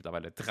 weil es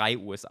mittlerweile 3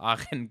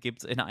 USA-Rennen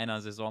gibt in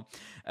einer Saison.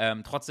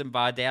 Trotzdem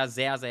war der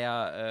sehr,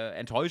 sehr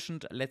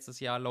enttäuschend letztes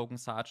Jahr, Logan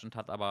Sargent,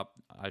 hat aber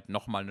halt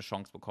nochmal eine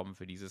Chance bekommen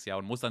für dieses Jahr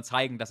und muss dann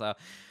zeigen, dass er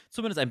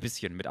zumindest ein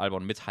bisschen mit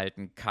Albon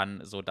mithalten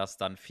kann, sodass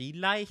dann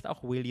vielleicht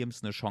auch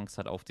Williams eine Chance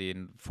hat, auf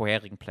den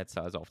vorherigen Plätzen,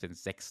 also auf den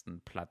 6.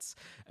 Platz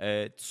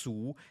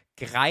zu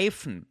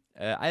greifen.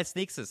 Als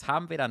nächstes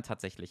haben wir dann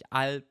tatsächlich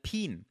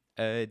Alpine,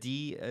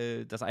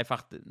 das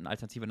einfach ein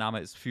alternativer Name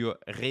ist für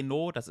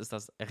Renault. Das ist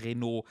das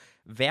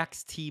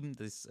Renault-Werksteam,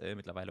 das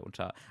mittlerweile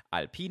unter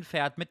Alpine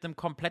fährt, mit einem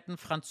kompletten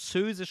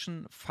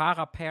französischen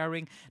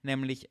Fahrer-Pairing,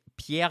 nämlich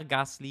Pierre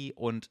Gasly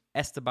und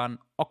Esteban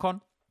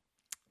Ocon.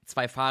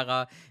 2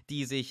 Fahrer,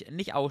 die sich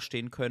nicht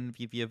ausstehen können,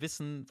 wie wir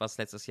wissen, was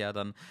letztes Jahr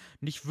dann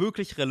nicht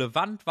wirklich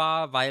relevant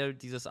war, weil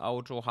dieses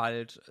Auto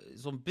halt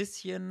so ein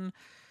bisschen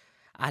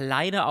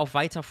alleine auf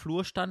weiter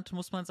Flur stand,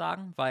 muss man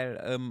sagen, weil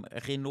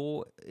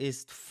Renault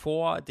ist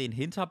vor den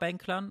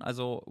Hinterbänklern,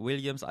 also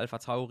Williams, Alfa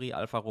Tauri,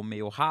 Alfa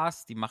Romeo,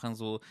 Haas, die machen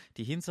so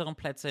die hinteren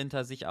Plätze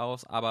hinter sich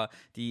aus, aber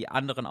die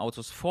anderen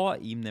Autos vor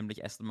ihm,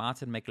 nämlich Aston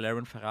Martin,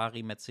 McLaren,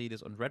 Ferrari,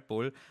 Mercedes und Red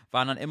Bull,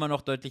 waren dann immer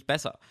noch deutlich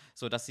besser,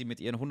 sodass sie mit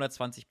ihren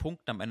 120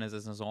 Punkten am Ende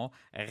der Saison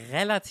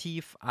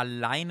relativ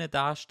alleine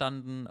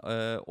dastanden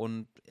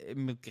und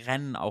im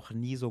Rennen auch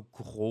nie so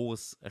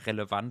groß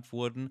relevant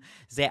wurden.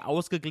 Sehr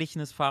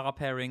ausgeglichenes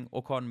Fahrerpairing, Pairing,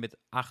 Ocon mit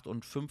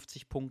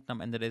 58 Punkten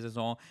am Ende der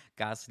Saison,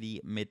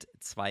 Gasly mit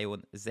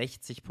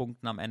 62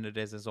 Punkten am Ende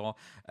der Saison.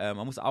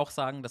 Man muss auch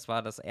sagen, das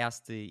war das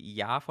erste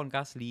Jahr von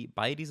Gasly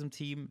bei diesem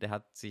Team. Der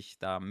hat sich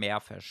da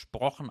mehr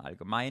versprochen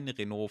allgemein.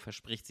 Renault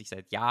verspricht sich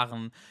seit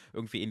Jahren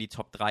irgendwie in die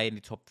Top 3, in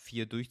die Top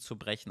 4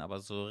 durchzubrechen, aber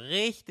so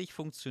richtig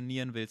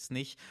funktionieren will es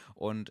nicht.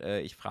 Und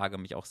ich frage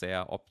mich auch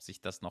sehr, ob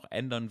sich das noch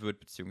ändern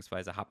wird,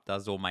 beziehungsweise habe da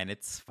so meine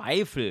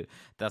Zweifel,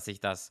 dass sich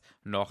das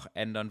noch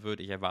ändern wird.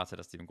 Ich erwarte,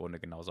 dass die im Grunde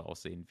genauso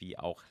aussehen wie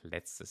auch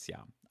letztes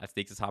Jahr. Als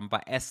nächstes haben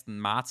wir Aston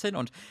Martin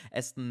und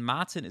Aston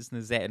Martin ist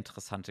eine sehr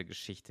interessante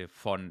Geschichte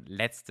von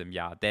letztem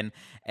Jahr, denn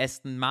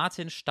Aston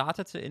Martin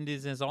startete in die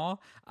Saison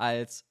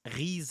als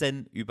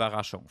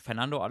Riesenüberraschung.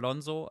 Fernando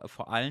Alonso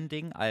vor allen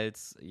Dingen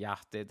als,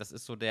 das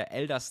ist so der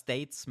Elder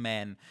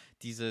Statesman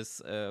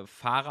dieses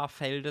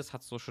Fahrerfeldes,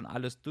 hat so schon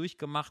alles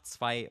durchgemacht,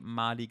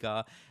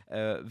 zweimaliger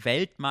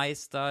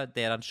Weltmeister,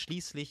 der dann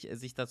schließlich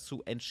sich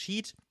dazu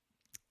entschied,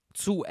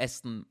 zu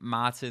Aston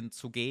Martin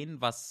zu gehen,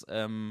 was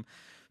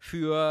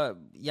für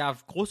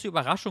große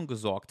Überraschung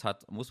gesorgt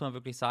hat, muss man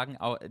wirklich sagen.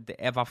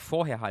 Er war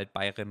vorher halt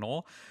bei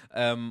Renault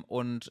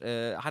und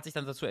hat sich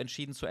dann dazu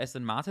entschieden, zu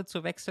Aston Martin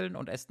zu wechseln,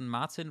 und Aston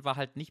Martin war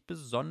halt nicht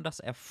besonders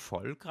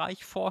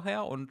erfolgreich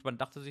vorher und man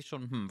dachte sich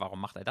schon,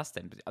 warum macht er das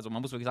denn? Also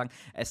man muss wirklich sagen,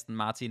 Aston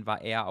Martin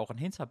war eher auch ein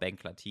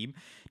Hinterbänkler-Team.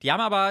 Die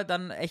haben aber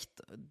dann echt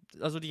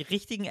die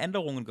richtigen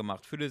Änderungen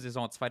gemacht für die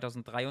Saison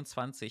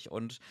 2023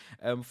 und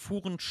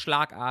fuhren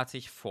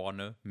schlagartig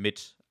vorne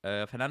mit.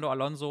 Fernando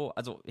Alonso,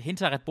 also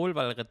hinter Red Bull,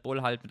 weil Red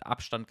Bull halt mit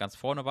Abstand ganz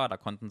vorne war, da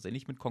konnten sie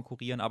nicht mit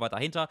konkurrieren, aber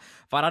dahinter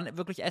war dann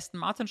wirklich Aston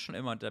Martin schon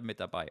immer mit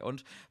dabei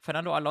und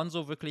Fernando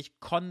Alonso wirklich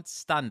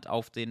konstant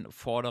auf den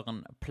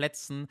vorderen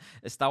Plätzen.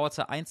 Es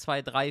dauerte 1,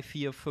 2, 3,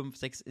 4, 5,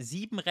 6,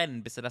 7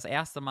 Rennen, bis er das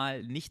erste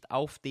Mal nicht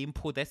auf dem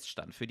Podest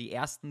stand. Für die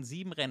ersten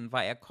 7 Rennen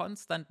war er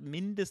konstant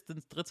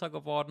mindestens Dritter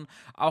geworden,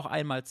 auch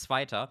einmal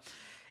Zweiter.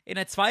 In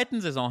der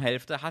zweiten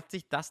Saisonhälfte hat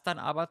sich das dann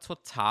aber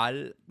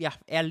total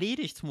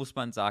erledigt, muss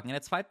man sagen. In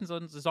der zweiten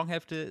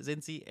Saisonhälfte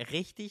sind sie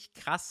richtig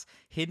krass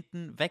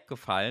hinten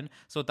weggefallen,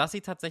 sodass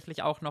sie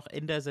tatsächlich auch noch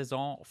in der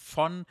Saison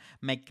von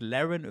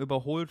McLaren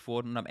überholt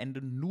wurden und am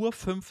Ende nur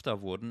Fünfter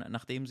wurden,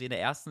 nachdem sie in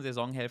der ersten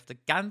Saisonhälfte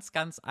ganz,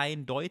 ganz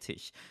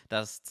eindeutig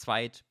das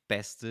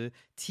zweitbeste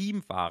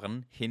Team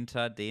waren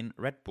hinter den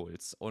Red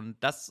Bulls. Und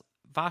das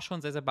war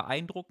schon sehr, sehr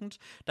beeindruckend.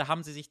 Da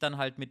haben sie sich dann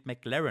halt mit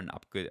McLaren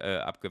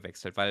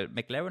abgewechselt, weil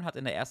McLaren hat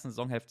in der ersten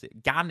Saisonhälfte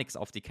gar nichts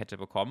auf die Kette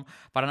bekommen,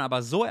 war dann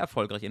aber so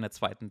erfolgreich in der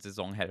zweiten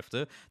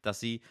Saisonhälfte, dass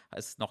sie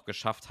es noch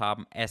geschafft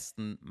haben,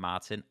 Aston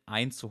Martin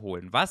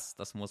einzuholen. Was,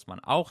 das muss man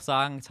auch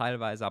sagen,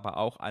 teilweise aber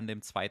auch an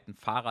dem zweiten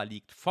Fahrer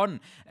liegt von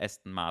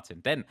Aston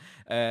Martin. Denn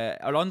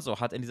Alonso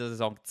hat in dieser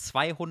Saison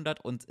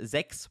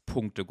 206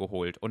 Punkte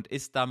geholt und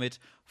ist damit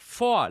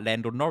vor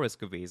Lando Norris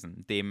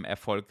gewesen, dem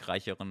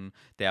erfolgreicheren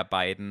der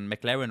beiden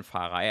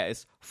McLaren-Fahrer. Er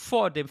ist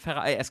vor dem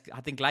Ferrari, er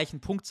hat den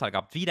gleichen Punktzahl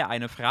gehabt wie der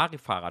eine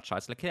Ferrari-Fahrer,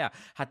 Charles Leclerc,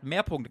 hat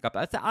mehr Punkte gehabt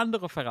als der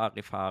andere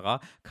Ferrari-Fahrer,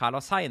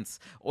 Carlos Sainz.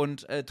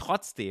 Und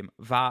trotzdem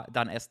war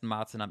dann Aston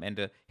Martin am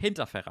Ende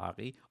hinter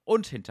Ferrari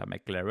und hinter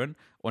McLaren.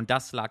 Und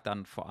das lag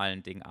dann vor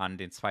allen Dingen an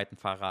den zweiten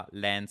Fahrer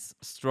Lance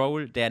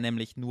Stroll, der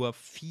nämlich nur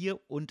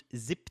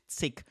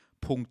 74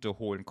 Punkte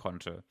holen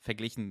konnte,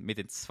 verglichen mit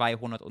den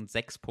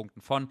 206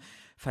 Punkten von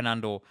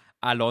Fernando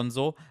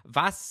Alonso,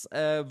 was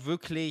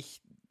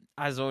wirklich,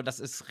 also das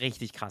ist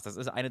richtig krass. Das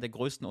ist einer der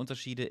größten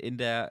Unterschiede im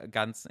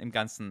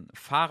ganzen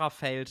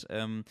Fahrerfeld.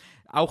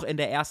 Auch in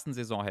der ersten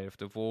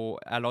Saisonhälfte, wo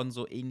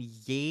Alonso in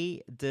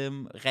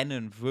jedem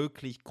Rennen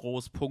wirklich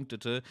groß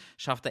punktete,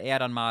 schaffte er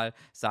dann mal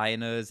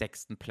seine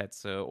 6.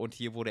 Plätze. Und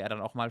hier wurde er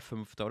dann auch mal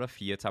 5. oder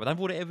 4. Aber dann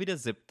wurde er wieder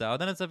 7. Und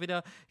dann ist er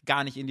wieder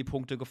gar nicht in die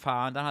Punkte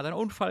gefahren. Dann hat er einen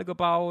Unfall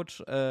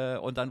gebaut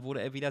und dann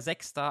wurde er wieder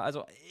 6.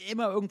 Also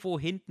immer irgendwo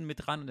hinten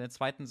mit dran. In der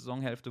zweiten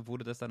Saisonhälfte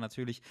wurde das dann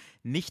natürlich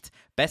nicht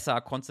besser.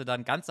 Konnte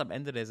dann ganz am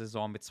Ende der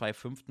Saison mit 2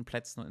 5.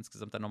 Plätzen und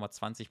insgesamt dann nochmal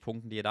 20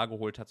 Punkten, die er da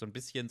geholt hat, so ein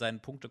bisschen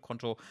sein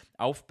Punktekonto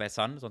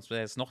aufbessern. Sonst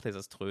wäre es noch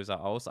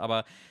desaströser aus.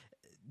 Aber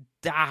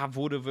da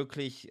wurde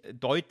wirklich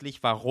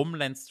deutlich, warum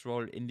Lance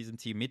Stroll in diesem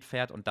Team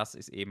mitfährt. Und das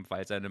ist eben,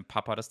 weil seinem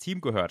Papa das Team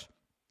gehört.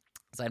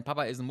 Sein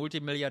Papa ist ein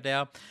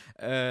Multimilliardär,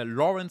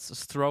 Lawrence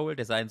Stroll,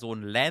 der seinen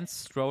Sohn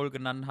Lance Stroll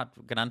genannt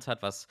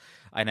hat, was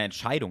eine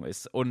Entscheidung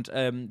ist. Und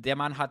der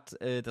Mann hat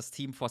das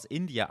Team Force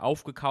India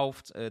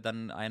aufgekauft,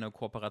 dann eine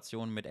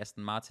Kooperation mit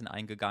Aston Martin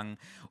eingegangen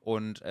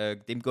und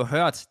dem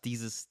gehört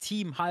dieses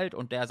Team halt.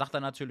 Und der sagt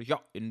dann natürlich,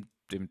 ja,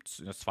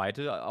 das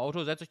zweite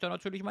Auto setze ich dann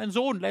natürlich meinen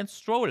Sohn, Lance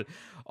Stroll.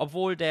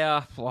 Obwohl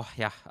der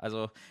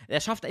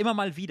schafft immer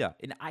mal wieder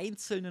in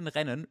einzelnen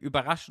Rennen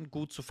überraschend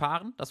gut zu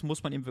fahren. Das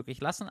muss man ihm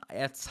wirklich lassen.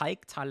 Er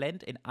zeigt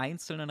Talent in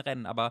einzelnen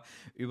Rennen, aber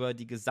über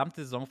die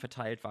gesamte Saison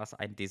verteilt war es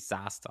ein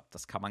Desaster.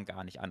 Das kann man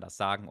gar nicht anders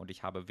sagen und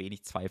ich habe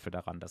wenig Zweifel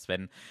daran, dass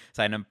wenn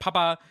seinem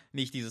Papa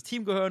nicht dieses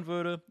Team gehören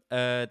würde,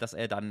 dass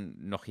er dann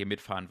noch hier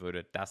mitfahren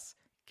würde. Das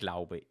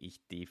glaube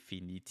ich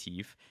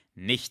definitiv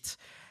nicht.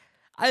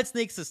 Als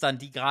nächstes dann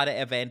die gerade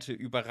erwähnte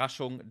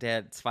Überraschung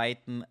der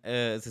zweiten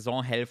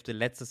Saisonhälfte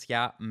letztes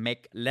Jahr,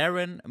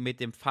 McLaren mit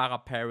dem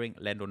Fahrer-Pairing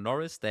Lando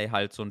Norris, der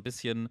halt so ein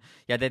bisschen,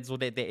 ja,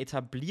 der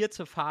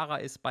etablierte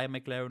Fahrer ist bei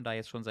McLaren, da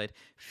jetzt schon seit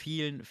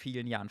vielen,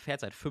 vielen Jahren fährt.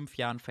 Seit 5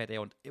 Jahren fährt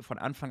er und von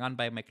Anfang an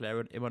bei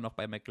McLaren, immer noch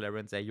bei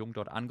McLaren, sehr jung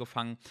dort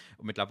angefangen.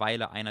 Und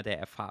mittlerweile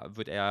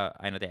wird er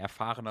einer der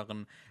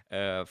erfahreneren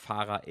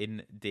Fahrer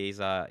in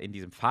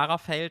diesem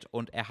Fahrerfeld.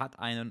 Und er hat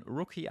einen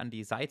Rookie an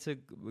die Seite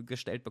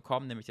gestellt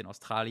bekommen, nämlich den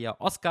Australier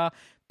Oscar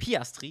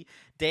Piastri,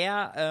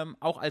 der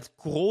auch als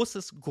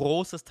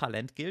großes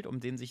Talent gilt, um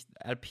den sich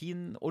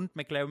Alpine und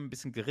McLaren ein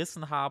bisschen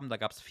gerissen haben. Da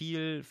gab es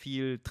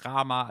viel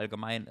Drama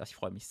allgemein. Ich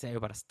freue mich sehr,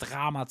 über das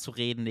Drama zu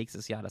reden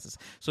nächstes Jahr. Das ist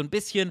so ein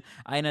bisschen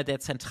eine der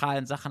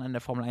zentralen Sachen an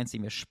der Formel 1, die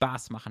mir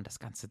Spaß machen. Das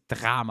ganze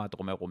Drama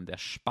drumherum, der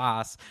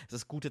Spaß. Es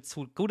ist gute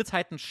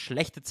Zeiten,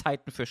 schlechte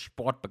Zeiten für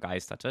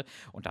Sportbegeisterte.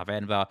 Und da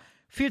werden wir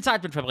viel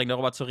Zeit mit verbringen,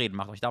 darüber zu reden.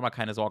 Macht euch da mal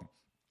keine Sorgen.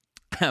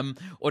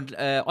 Und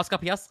Oscar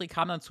Piastri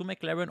kam dann zu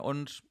McLaren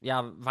und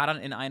ja, war dann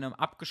in einem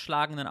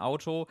abgeschlagenen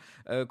Auto,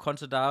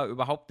 konnte da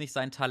überhaupt nicht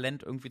sein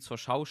Talent irgendwie zur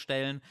Schau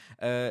stellen,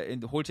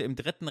 holte im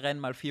 3. Rennen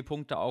mal 4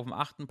 Punkte auf dem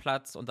 8.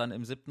 Platz und dann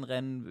im 7.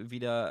 Rennen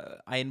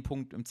wieder 1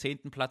 Punkt im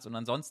 10. Platz und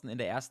ansonsten in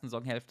der ersten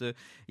Saisonhälfte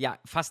ja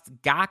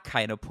fast gar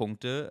keine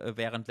Punkte,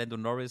 während Lando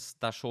Norris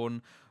da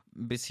schon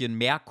ein bisschen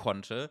mehr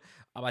konnte.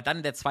 Aber dann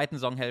in der zweiten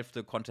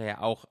Saisonhälfte konnte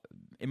er auch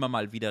immer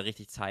mal wieder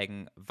richtig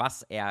zeigen,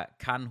 was er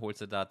kann,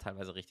 holte da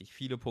teilweise richtig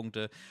viele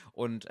Punkte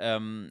und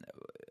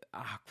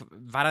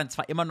war dann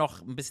zwar immer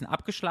noch ein bisschen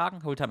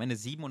abgeschlagen, holte am Ende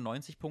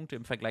 97 Punkte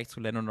im Vergleich zu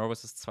Lando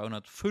Norris'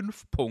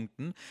 205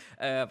 Punkten,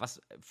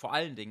 was vor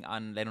allen Dingen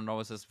an Lando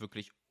Norris'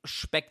 wirklich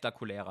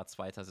spektakulärer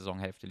zweiter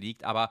Saisonhälfte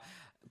liegt, aber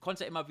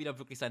konnte immer wieder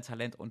wirklich sein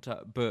Talent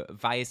unter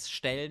Beweis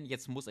stellen.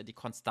 Jetzt muss er die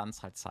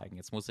Konstanz halt zeigen.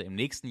 Jetzt muss er im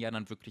nächsten Jahr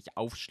dann wirklich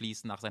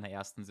aufschließen nach seiner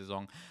ersten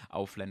Saison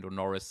auf Lando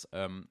Norris.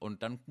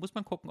 Und dann muss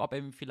man gucken, ob er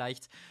ihm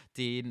vielleicht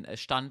den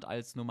Stand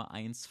als Nummer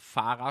 1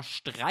 Fahrer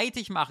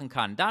streitig machen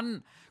kann.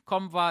 Dann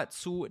kommen wir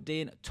zu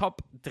den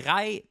Top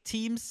 3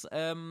 Teams,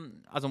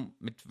 also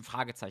mit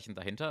Fragezeichen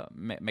dahinter.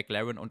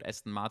 McLaren und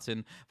Aston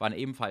Martin waren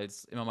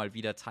ebenfalls immer mal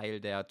wieder Teil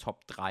der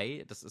Top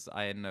 3. Das ist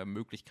eine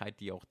Möglichkeit,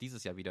 die auch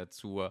dieses Jahr wieder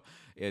zur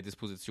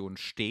Disposition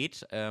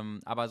steht.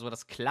 Aber so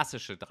das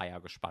klassische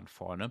Dreiergespann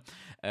vorne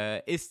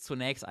ist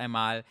zunächst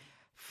einmal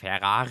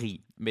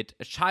Ferrari mit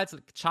Charles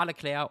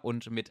Leclerc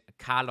und mit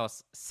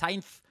Carlos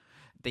Sainz,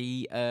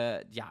 die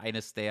ja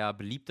eines der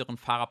beliebteren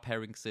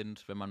Fahrer-Pairings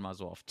sind, wenn man mal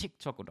so auf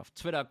TikTok und auf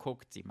Twitter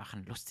guckt. Sie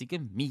machen lustige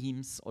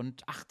Memes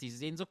und ach, die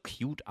sehen so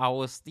cute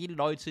aus. Die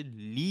Leute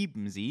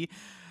lieben sie.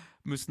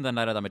 Müssen dann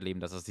leider damit leben,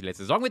 dass es die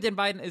letzte Saison mit den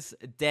beiden ist,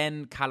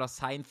 denn Carlos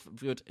Sainz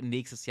wird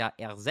nächstes Jahr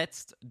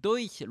ersetzt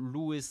durch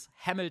Lewis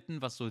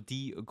Hamilton, was so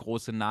die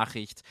große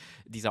Nachricht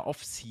dieser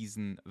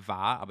Offseason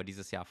war. Aber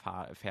dieses Jahr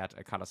fährt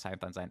Carlos Sainz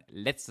dann sein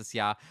letztes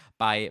Jahr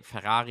bei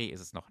Ferrari.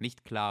 Ist es noch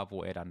nicht klar,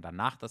 wo er dann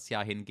danach das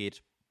Jahr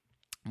hingeht.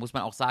 Muss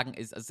man auch sagen,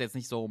 ist jetzt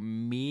nicht so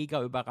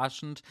mega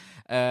überraschend,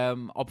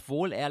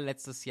 obwohl er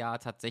letztes Jahr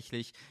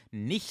tatsächlich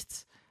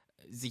nicht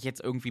sich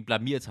jetzt irgendwie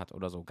blamiert hat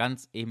oder so.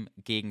 Ganz im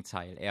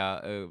Gegenteil.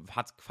 Er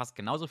hat fast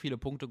genauso viele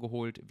Punkte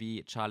geholt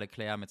wie Charles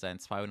Leclerc mit seinen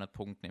 200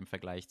 Punkten im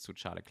Vergleich zu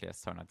Charles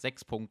Leclercs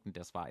 206 Punkten.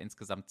 Das war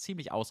insgesamt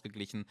ziemlich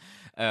ausgeglichen.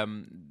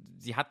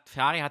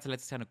 Ferrari hatte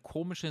letztes Jahr eine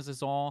komische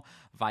Saison,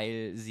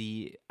 weil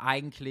sie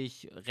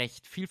eigentlich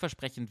recht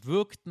vielversprechend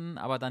wirkten,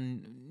 aber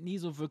dann nie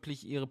so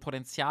wirklich ihre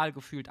Potenzial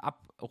gefühlt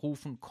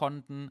abrufen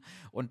konnten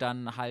und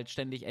dann halt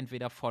ständig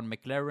entweder von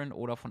McLaren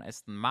oder von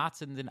Aston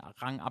Martin den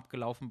Rang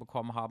abgelaufen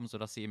bekommen haben,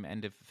 sodass sie im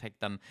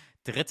Endeffekt dann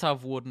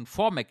Dritter wurden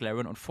vor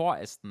McLaren und vor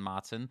Aston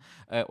Martin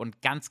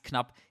und ganz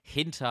knapp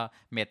hinter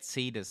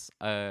Mercedes,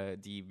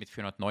 die mit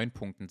 409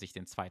 Punkten sich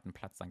den zweiten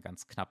Platz dann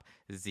ganz knapp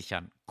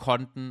sichern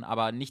konnten.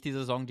 Aber nicht die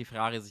Saison, die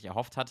Ferrari sich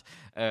erhofft hat.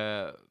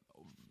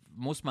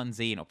 Muss man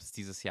sehen, ob es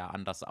dieses Jahr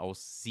anders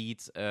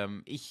aussieht.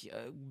 Ich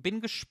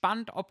bin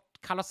gespannt, ob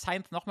Carlos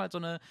Sainz nochmal so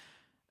eine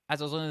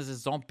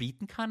Saison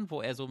bieten kann,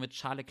 wo er so mit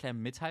Charles Leclerc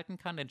mithalten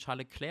kann, denn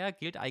Charles Leclerc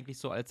gilt eigentlich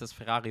so als das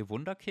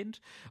Ferrari-Wunderkind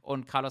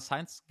und Carlos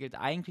Sainz gilt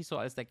eigentlich so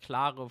als der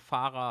klare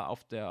Fahrer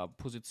auf der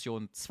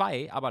Position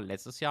 2, aber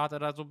letztes Jahr hat er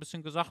da so ein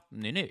bisschen gesagt,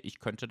 nee, ich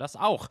könnte das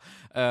auch,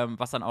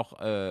 was dann auch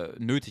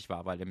nötig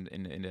war, weil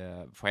in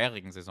der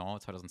vorherigen Saison,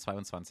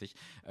 2022,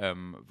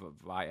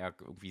 war er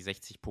irgendwie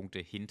 60 Punkte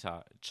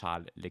hinter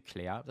Charles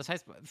Leclerc. Das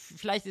heißt,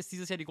 vielleicht ist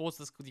dieses Jahr die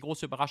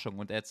große Überraschung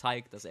und er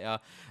zeigt, dass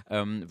er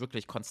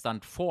wirklich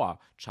konstant vor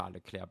Charles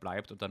Leclerc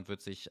bleibt und dann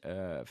wird sich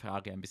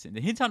Ferrari ein bisschen in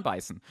den Hintern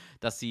beißen,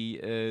 dass sie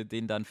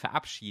den dann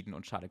verabschieden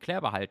und Charles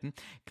Leclerc behalten.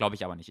 Glaube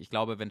ich aber nicht. Ich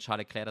glaube, wenn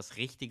Charles Leclerc das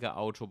richtige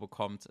Auto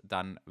bekommt,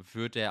 dann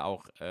wird er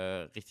auch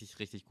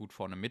richtig gut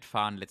vorne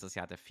mitfahren. Letztes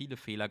Jahr hat er viele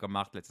Fehler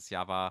gemacht. Letztes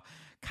Jahr war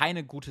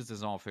keine gute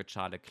Saison für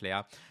Charles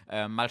Leclerc.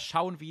 Mal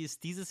schauen, wie es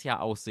dieses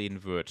Jahr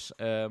aussehen wird.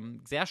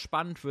 Sehr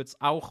spannend wird es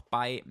auch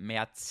bei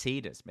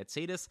Mercedes.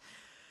 Mercedes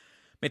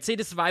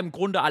war im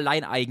Grunde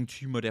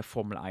Alleineigentümer der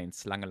Formel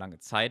 1 lange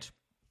Zeit.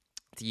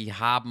 Die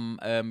haben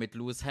mit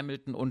Lewis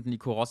Hamilton und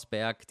Nico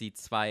Rosberg die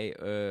zwei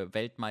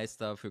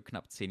Weltmeister für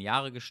knapp 10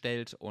 Jahre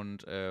gestellt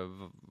und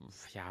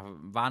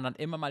waren dann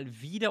immer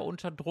mal wieder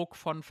unter Druck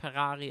von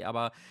Ferrari,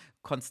 aber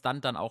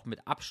konstant dann auch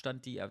mit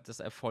Abstand das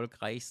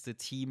erfolgreichste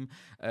Team.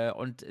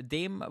 Und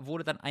dem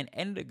wurde dann ein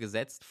Ende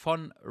gesetzt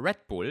von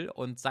Red Bull.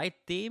 Und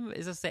seitdem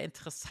ist es sehr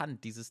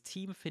interessant, dieses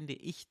Team, finde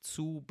ich,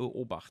 zu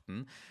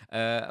beobachten,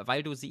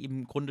 weil du sie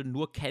im Grunde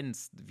nur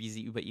kennst, wie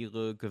sie über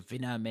ihre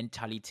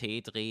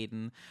Gewinnermentalität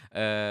reden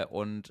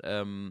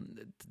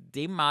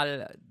dem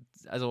mal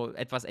also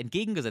etwas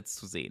entgegengesetzt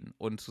zu sehen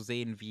und zu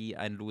sehen, wie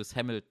ein Lewis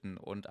Hamilton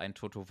und ein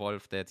Toto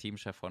Wolff, der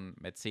Teamchef von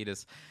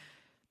Mercedes,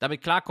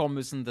 damit klarkommen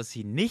müssen, dass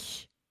sie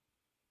nicht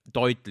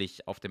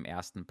deutlich auf dem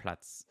ersten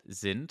Platz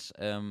sind.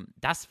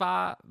 Das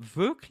war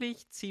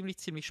wirklich ziemlich,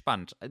 ziemlich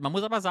spannend. Man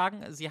muss aber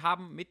sagen, sie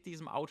haben mit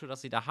diesem Auto,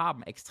 das sie da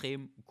haben,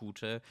 extrem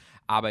gute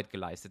Arbeit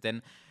geleistet.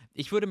 Denn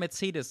ich würde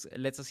Mercedes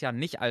letztes Jahr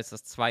nicht als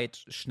das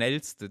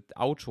zweitschnellste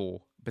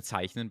Auto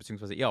bezeichnen,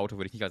 beziehungsweise ihr Auto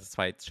würde ich nicht als das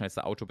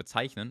zweitschnellste Auto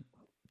bezeichnen.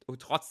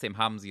 Und trotzdem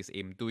haben sie es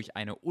eben durch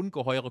eine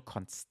ungeheure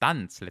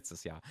Konstanz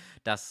letztes Jahr,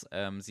 dass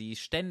sie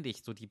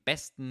ständig so die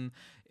besten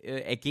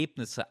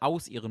Ergebnisse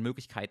aus ihren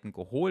Möglichkeiten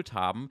geholt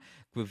haben,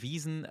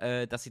 bewiesen,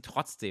 dass sie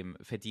trotzdem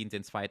verdient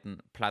den zweiten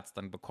Platz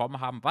dann bekommen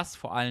haben, was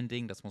vor allen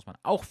Dingen, das muss man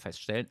auch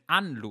feststellen,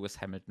 an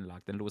Lewis Hamilton lag.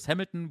 Denn Lewis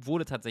Hamilton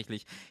wurde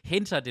tatsächlich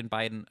hinter den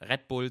beiden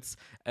Red Bulls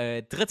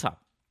Dritter.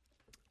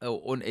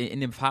 Und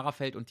in dem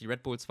Fahrerfeld, und die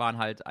Red Bulls waren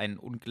halt ein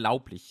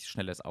unglaublich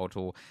schnelles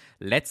Auto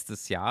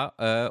letztes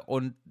Jahr.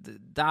 Und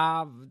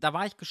da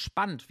war ich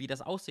gespannt, wie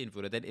das aussehen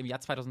würde. Denn im Jahr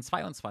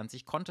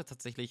 2022 konnte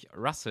tatsächlich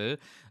Russell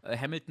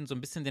Hamilton so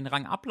ein bisschen den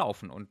Rang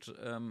ablaufen und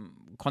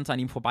konnte an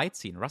ihm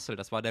vorbeiziehen. Russell,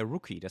 das war der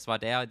Rookie. Das war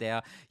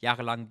der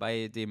jahrelang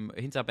bei dem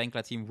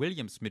Hinterbänkler-Team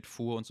Williams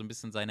mitfuhr und so ein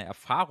bisschen seine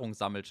Erfahrung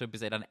sammelte,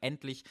 bis er dann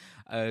endlich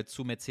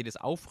zu Mercedes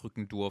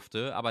aufrücken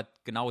durfte. Aber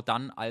genau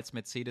dann, als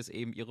Mercedes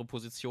eben ihre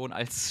Position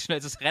als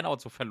schnellstes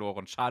Rennauto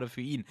verloren. Schade für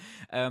ihn.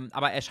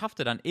 Aber er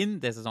schaffte dann in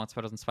der Saison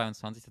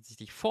 2022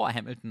 tatsächlich vor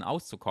Hamilton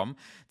auszukommen.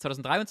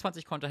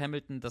 2023 konnte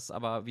Hamilton das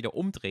aber wieder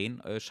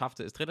umdrehen,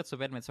 schaffte es Dritter zu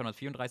werden mit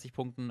 234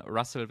 Punkten.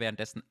 Russell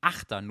währenddessen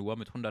Achter nur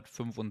mit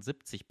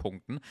 175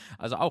 Punkten.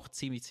 Also auch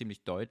ziemlich,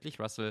 ziemlich deutlich.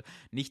 Russell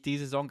nicht die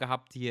Saison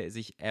gehabt, die er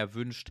sich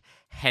erwünscht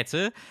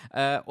hätte.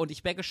 Und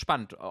ich wäre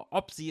gespannt,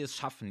 ob sie es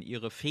schaffen,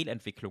 ihre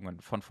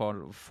Fehlentwicklungen von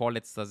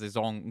vorletzter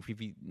Saison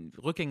irgendwie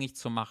rückgängig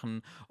zu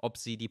machen, ob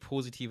sie die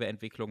positive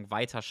Entwicklung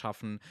weiter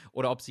schaffen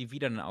oder ob sie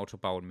wieder ein Auto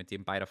bauen, mit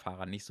dem beide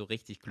Fahrer nicht so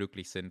richtig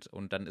glücklich sind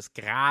und dann es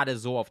gerade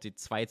so auf die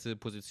zweite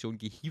Position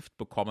gehievt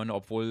bekommen,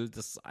 obwohl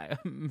das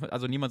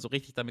also niemand so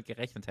richtig damit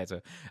gerechnet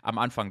hätte am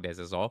Anfang der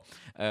Saison.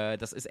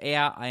 Das ist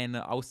eher ein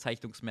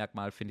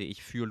Auszeichnungsmerkmal, finde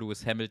ich, für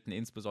Lewis Hamilton,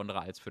 insbesondere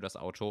als für das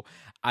Auto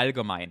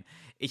allgemein.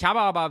 Ich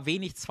habe aber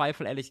wenig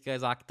Zweifel, ehrlich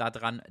gesagt,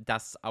 daran,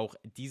 dass auch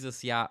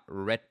dieses Jahr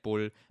Red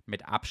Bull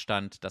mit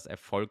Abstand das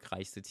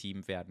erfolgreichste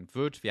Team werden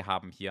wird. Wir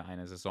haben hier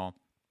eine Saison,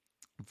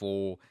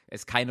 wo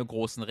es keine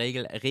großen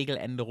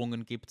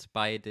Regeländerungen gibt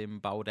bei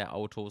dem Bau der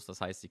Autos.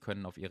 Das heißt, sie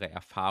können auf ihre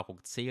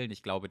Erfahrung zählen.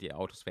 Ich glaube, die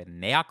Autos werden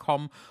näher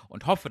kommen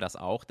und hoffe das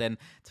auch, denn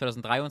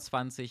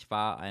 2023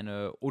 war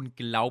eine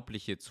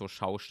unglaubliche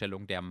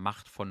Zurschaustellung der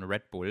Macht von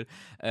Red Bull.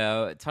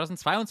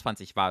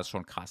 2022 war es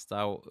schon krass.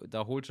 Da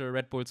holte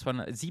Red Bull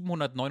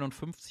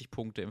 759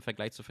 Punkte im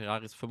Vergleich zu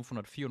Ferraris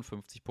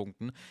 554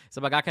 Punkten. Ist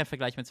aber gar kein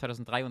Vergleich mit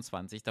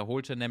 2023. Da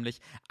holte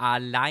nämlich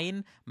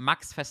allein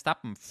Max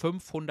Verstappen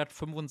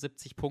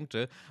 575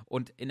 Punkte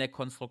und in der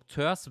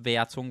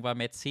Konstrukteurswertung war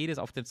Mercedes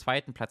auf dem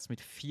zweiten Platz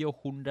mit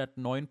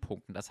 409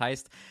 Punkten. Das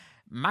heißt,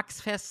 Max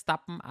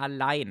Verstappen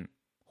allein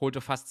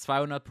holte fast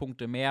 200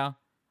 Punkte mehr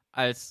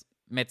als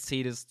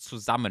Mercedes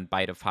zusammen,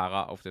 beide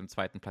Fahrer auf dem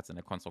zweiten Platz in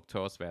der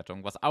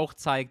Konstrukteurswertung, was auch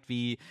zeigt,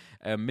 wie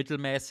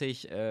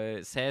mittelmäßig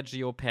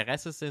Sergio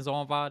Perez's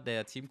Saison war,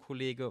 der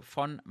Teamkollege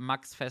von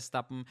Max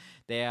Verstappen,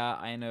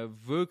 der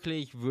eine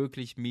wirklich,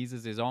 wirklich miese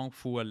Saison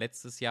fuhr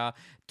letztes Jahr,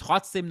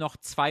 trotzdem noch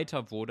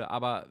Zweiter wurde,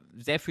 aber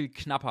sehr viel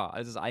knapper,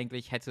 als es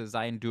eigentlich hätte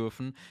sein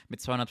dürfen, mit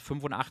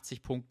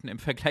 285 Punkten im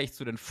Vergleich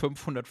zu den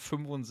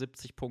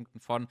 575 Punkten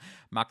von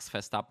Max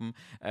Verstappen.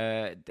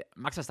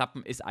 Max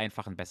Verstappen ist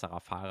einfach ein besserer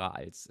Fahrer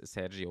als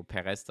Sergio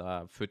Perez,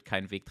 da führt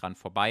kein Weg dran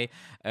vorbei.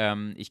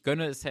 Ich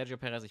gönne Sergio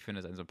Perez, ich finde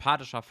es ein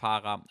sympathischer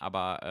Fahrer,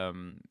 aber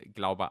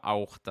glaube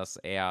auch, dass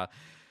er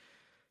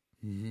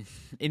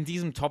in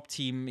diesem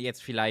Top-Team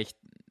jetzt vielleicht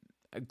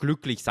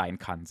glücklich sein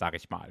kann, sage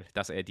ich mal,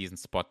 dass er diesen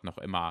Spot noch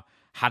immer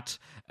hat.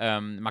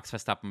 Max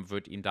Verstappen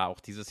wird ihn da auch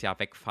dieses Jahr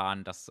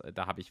wegfahren,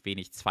 da habe ich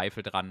wenig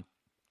Zweifel dran.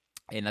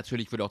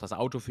 Natürlich wird auch das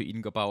Auto für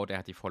ihn gebaut, er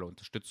hat die volle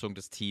Unterstützung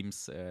des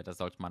Teams, das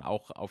sollte man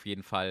auch auf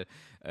jeden Fall,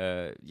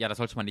 das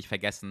sollte man nicht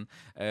vergessen.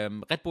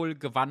 Red Bull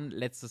gewann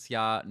letztes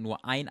Jahr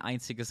nur ein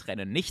einziges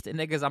Rennen nicht in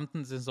der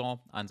gesamten Saison,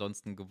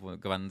 ansonsten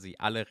gewannen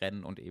sie alle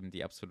Rennen und eben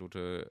die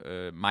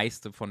absolute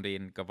meiste von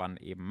denen gewann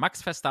eben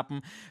Max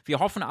Verstappen. Wir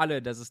hoffen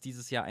alle, dass es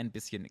dieses Jahr ein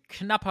bisschen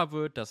knapper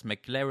wird, dass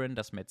McLaren,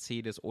 das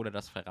Mercedes oder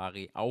das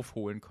Ferrari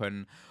aufholen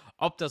können.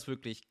 Ob das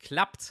wirklich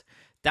klappt,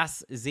 Das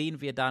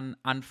sehen wir dann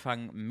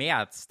Anfang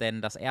März,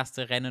 denn das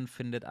erste Rennen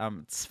findet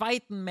am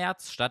 2.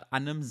 März statt,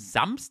 an einem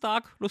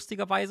Samstag,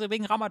 lustigerweise,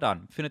 wegen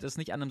Ramadan. Findet es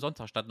nicht an einem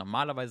Sonntag statt.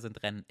 Normalerweise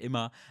sind Rennen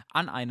immer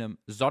an einem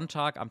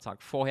Sonntag, am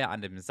Tag vorher.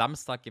 An dem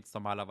Samstag gibt es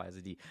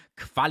normalerweise die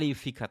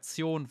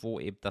Qualifikation, wo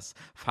eben das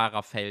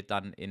Fahrerfeld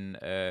dann in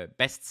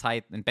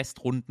Bestzeiten, in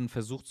Bestrunden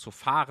versucht zu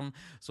fahren,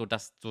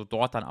 sodass so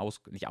dort dann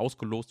nicht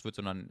ausgelost wird,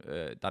 sondern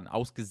dann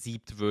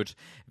ausgesiebt wird,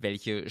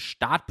 welche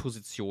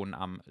Startpositionen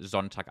am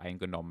Sonntag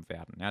eingenommen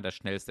werden. Ja, der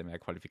Schnellste in der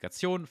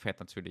Qualifikation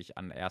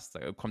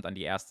kommt an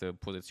die erste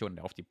Position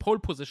auf die Pole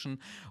Position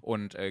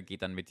und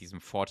geht dann mit diesem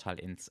Vorteil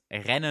ins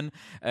Rennen.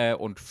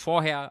 Und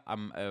vorher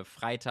am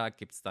Freitag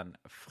gibt es dann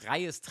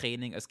freies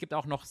Training. Es gibt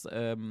auch noch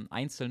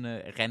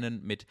einzelne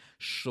Rennen mit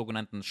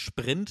sogenannten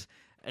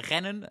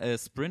Sprintrennen,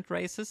 Sprint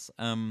Races.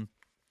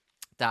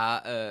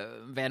 Da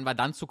werden wir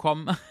dann zu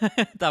kommen.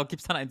 Da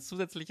gibt es dann ein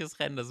zusätzliches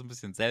Rennen, das ist ein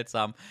bisschen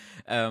seltsam.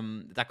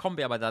 Da kommen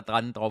wir aber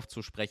drauf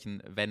zu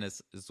sprechen, wenn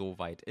es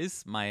soweit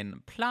ist.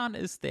 Mein Plan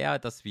ist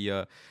dass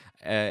wir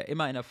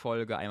immer in der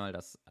Folge einmal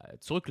das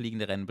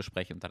zurückliegende Rennen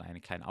besprechen und dann einen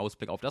kleinen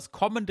Ausblick auf das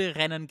kommende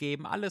Rennen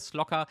geben. Alles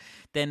locker,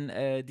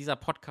 denn dieser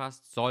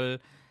Podcast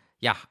soll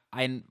ja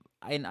ein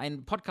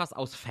Podcast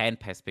aus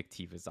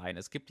Fanperspektive sein.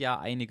 Es gibt ja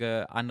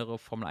einige andere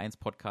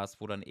Formel-1-Podcasts,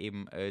 wo dann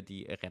eben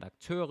die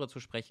Redakteure zu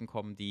sprechen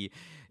kommen, die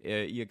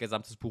ihr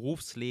gesamtes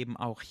Berufsleben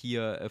auch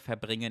hier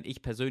verbringen.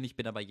 Ich persönlich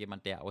bin aber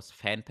jemand, der aus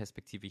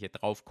Fanperspektive hier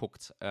drauf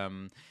guckt,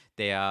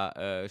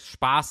 der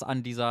Spaß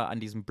an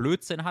diesem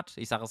Blödsinn hat.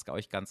 Ich sage es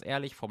euch ganz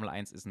ehrlich, Formel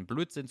 1 ist ein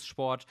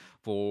Blödsinnssport,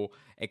 wo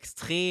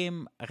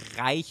extrem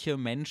reiche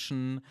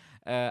Menschen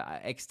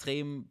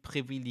extrem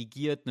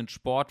privilegiert einen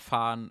Sport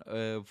fahren,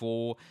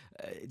 wo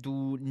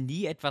du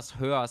nie etwas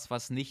hörst,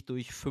 was nicht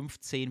durch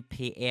 15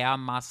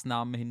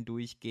 PR-Maßnahmen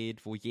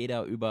hindurchgeht, wo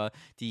jeder über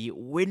die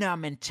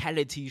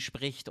Winner-Mentality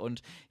spricht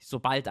und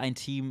sobald ein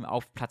Team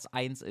auf Platz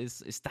 1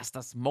 ist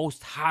das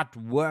most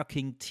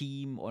hard-working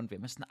Team und wir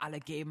müssen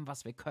alle geben,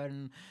 was wir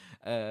können.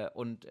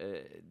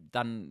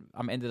 Dann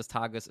am Ende des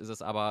Tages ist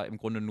es aber im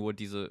Grunde nur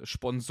diese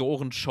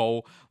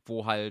Sponsorenshow,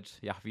 wo halt,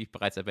 ja, wie ich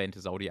bereits erwähnte,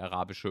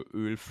 saudi-arabische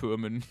Ölfirmen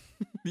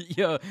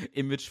ihr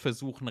Image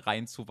versuchen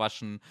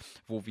reinzuwaschen,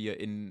 wo wir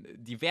in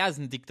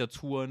diversen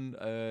Diktaturen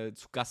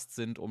zu Gast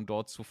sind, um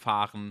dort zu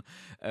fahren.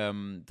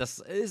 Das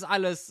ist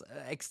alles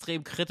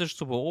extrem kritisch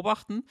zu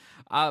beobachten.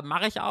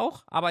 Mache ich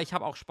auch, aber ich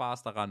habe auch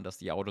Spaß daran, dass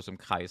die Autos im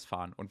Kreis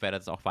fahren und werde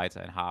das auch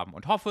weiterhin haben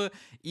und hoffe,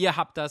 ihr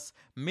habt das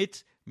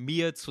mit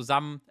mir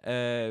zusammen.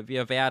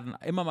 Wir werden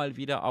immer mal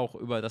wieder auch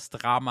über das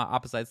Drama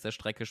abseits der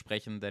Strecke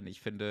sprechen, denn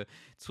ich finde,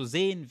 zu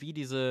sehen, wie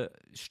diese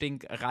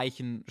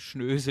stinkreichen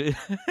Schnösel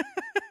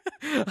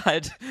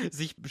halt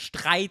sich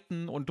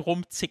streiten und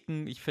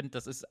rumzicken. Ich finde,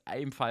 das ist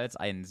ebenfalls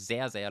ein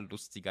sehr, sehr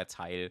lustiger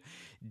Teil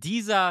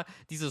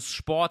dieses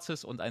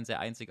Sportes und ein sehr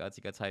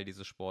einzigartiger Teil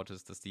dieses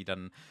Sportes, dass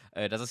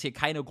es hier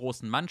keine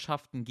großen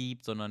Mannschaften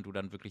gibt, sondern du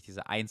dann wirklich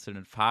diese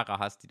einzelnen Fahrer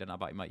hast, die dann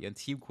aber immer ihren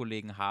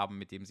Teamkollegen haben,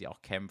 mit dem sie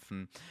auch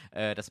kämpfen.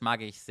 Das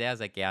mag ich sehr,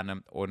 sehr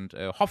gerne und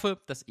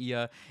hoffe, dass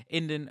ihr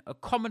in den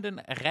kommenden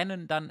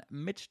Rennen dann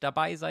mit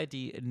dabei seid.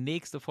 Die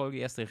nächste Folge,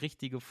 die erste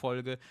richtige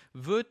Folge,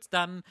 wird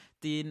dann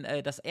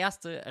das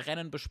erste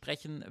Rennen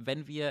besprechen,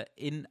 wenn wir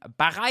in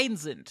Bahrain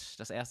sind.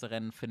 Das erste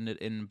Rennen findet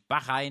in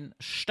Bahrain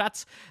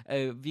statt.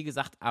 Wie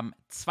gesagt, am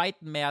 2.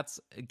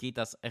 März geht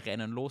das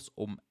Rennen los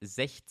um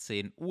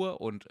 16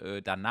 Uhr und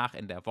danach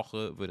in der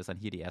Woche wird es dann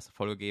hier die erste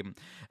Folge geben.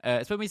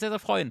 Es würde mich sehr, sehr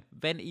freuen,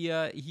 wenn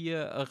ihr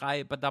hier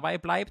dabei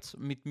bleibt,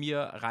 mit mir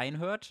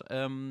reinhört.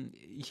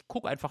 Ich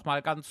gucke einfach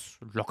mal ganz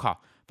locker,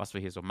 was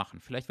wir hier so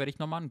machen. Vielleicht werde ich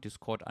nochmal einen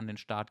Discord an den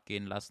Start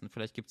gehen lassen.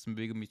 Vielleicht gibt es einen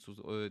Weg,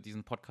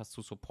 diesen Podcast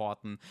zu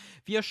supporten.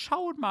 Wir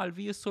schauen mal,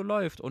 wie es so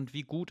läuft und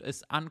wie gut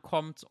es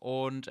ankommt.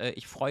 Und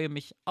ich freue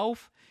mich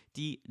auf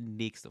die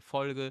nächste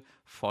Folge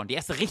die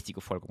erste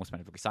richtige Folge, muss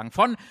man wirklich sagen,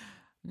 von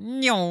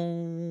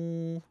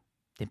dem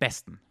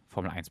besten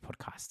Formel 1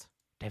 Podcast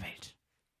der Welt.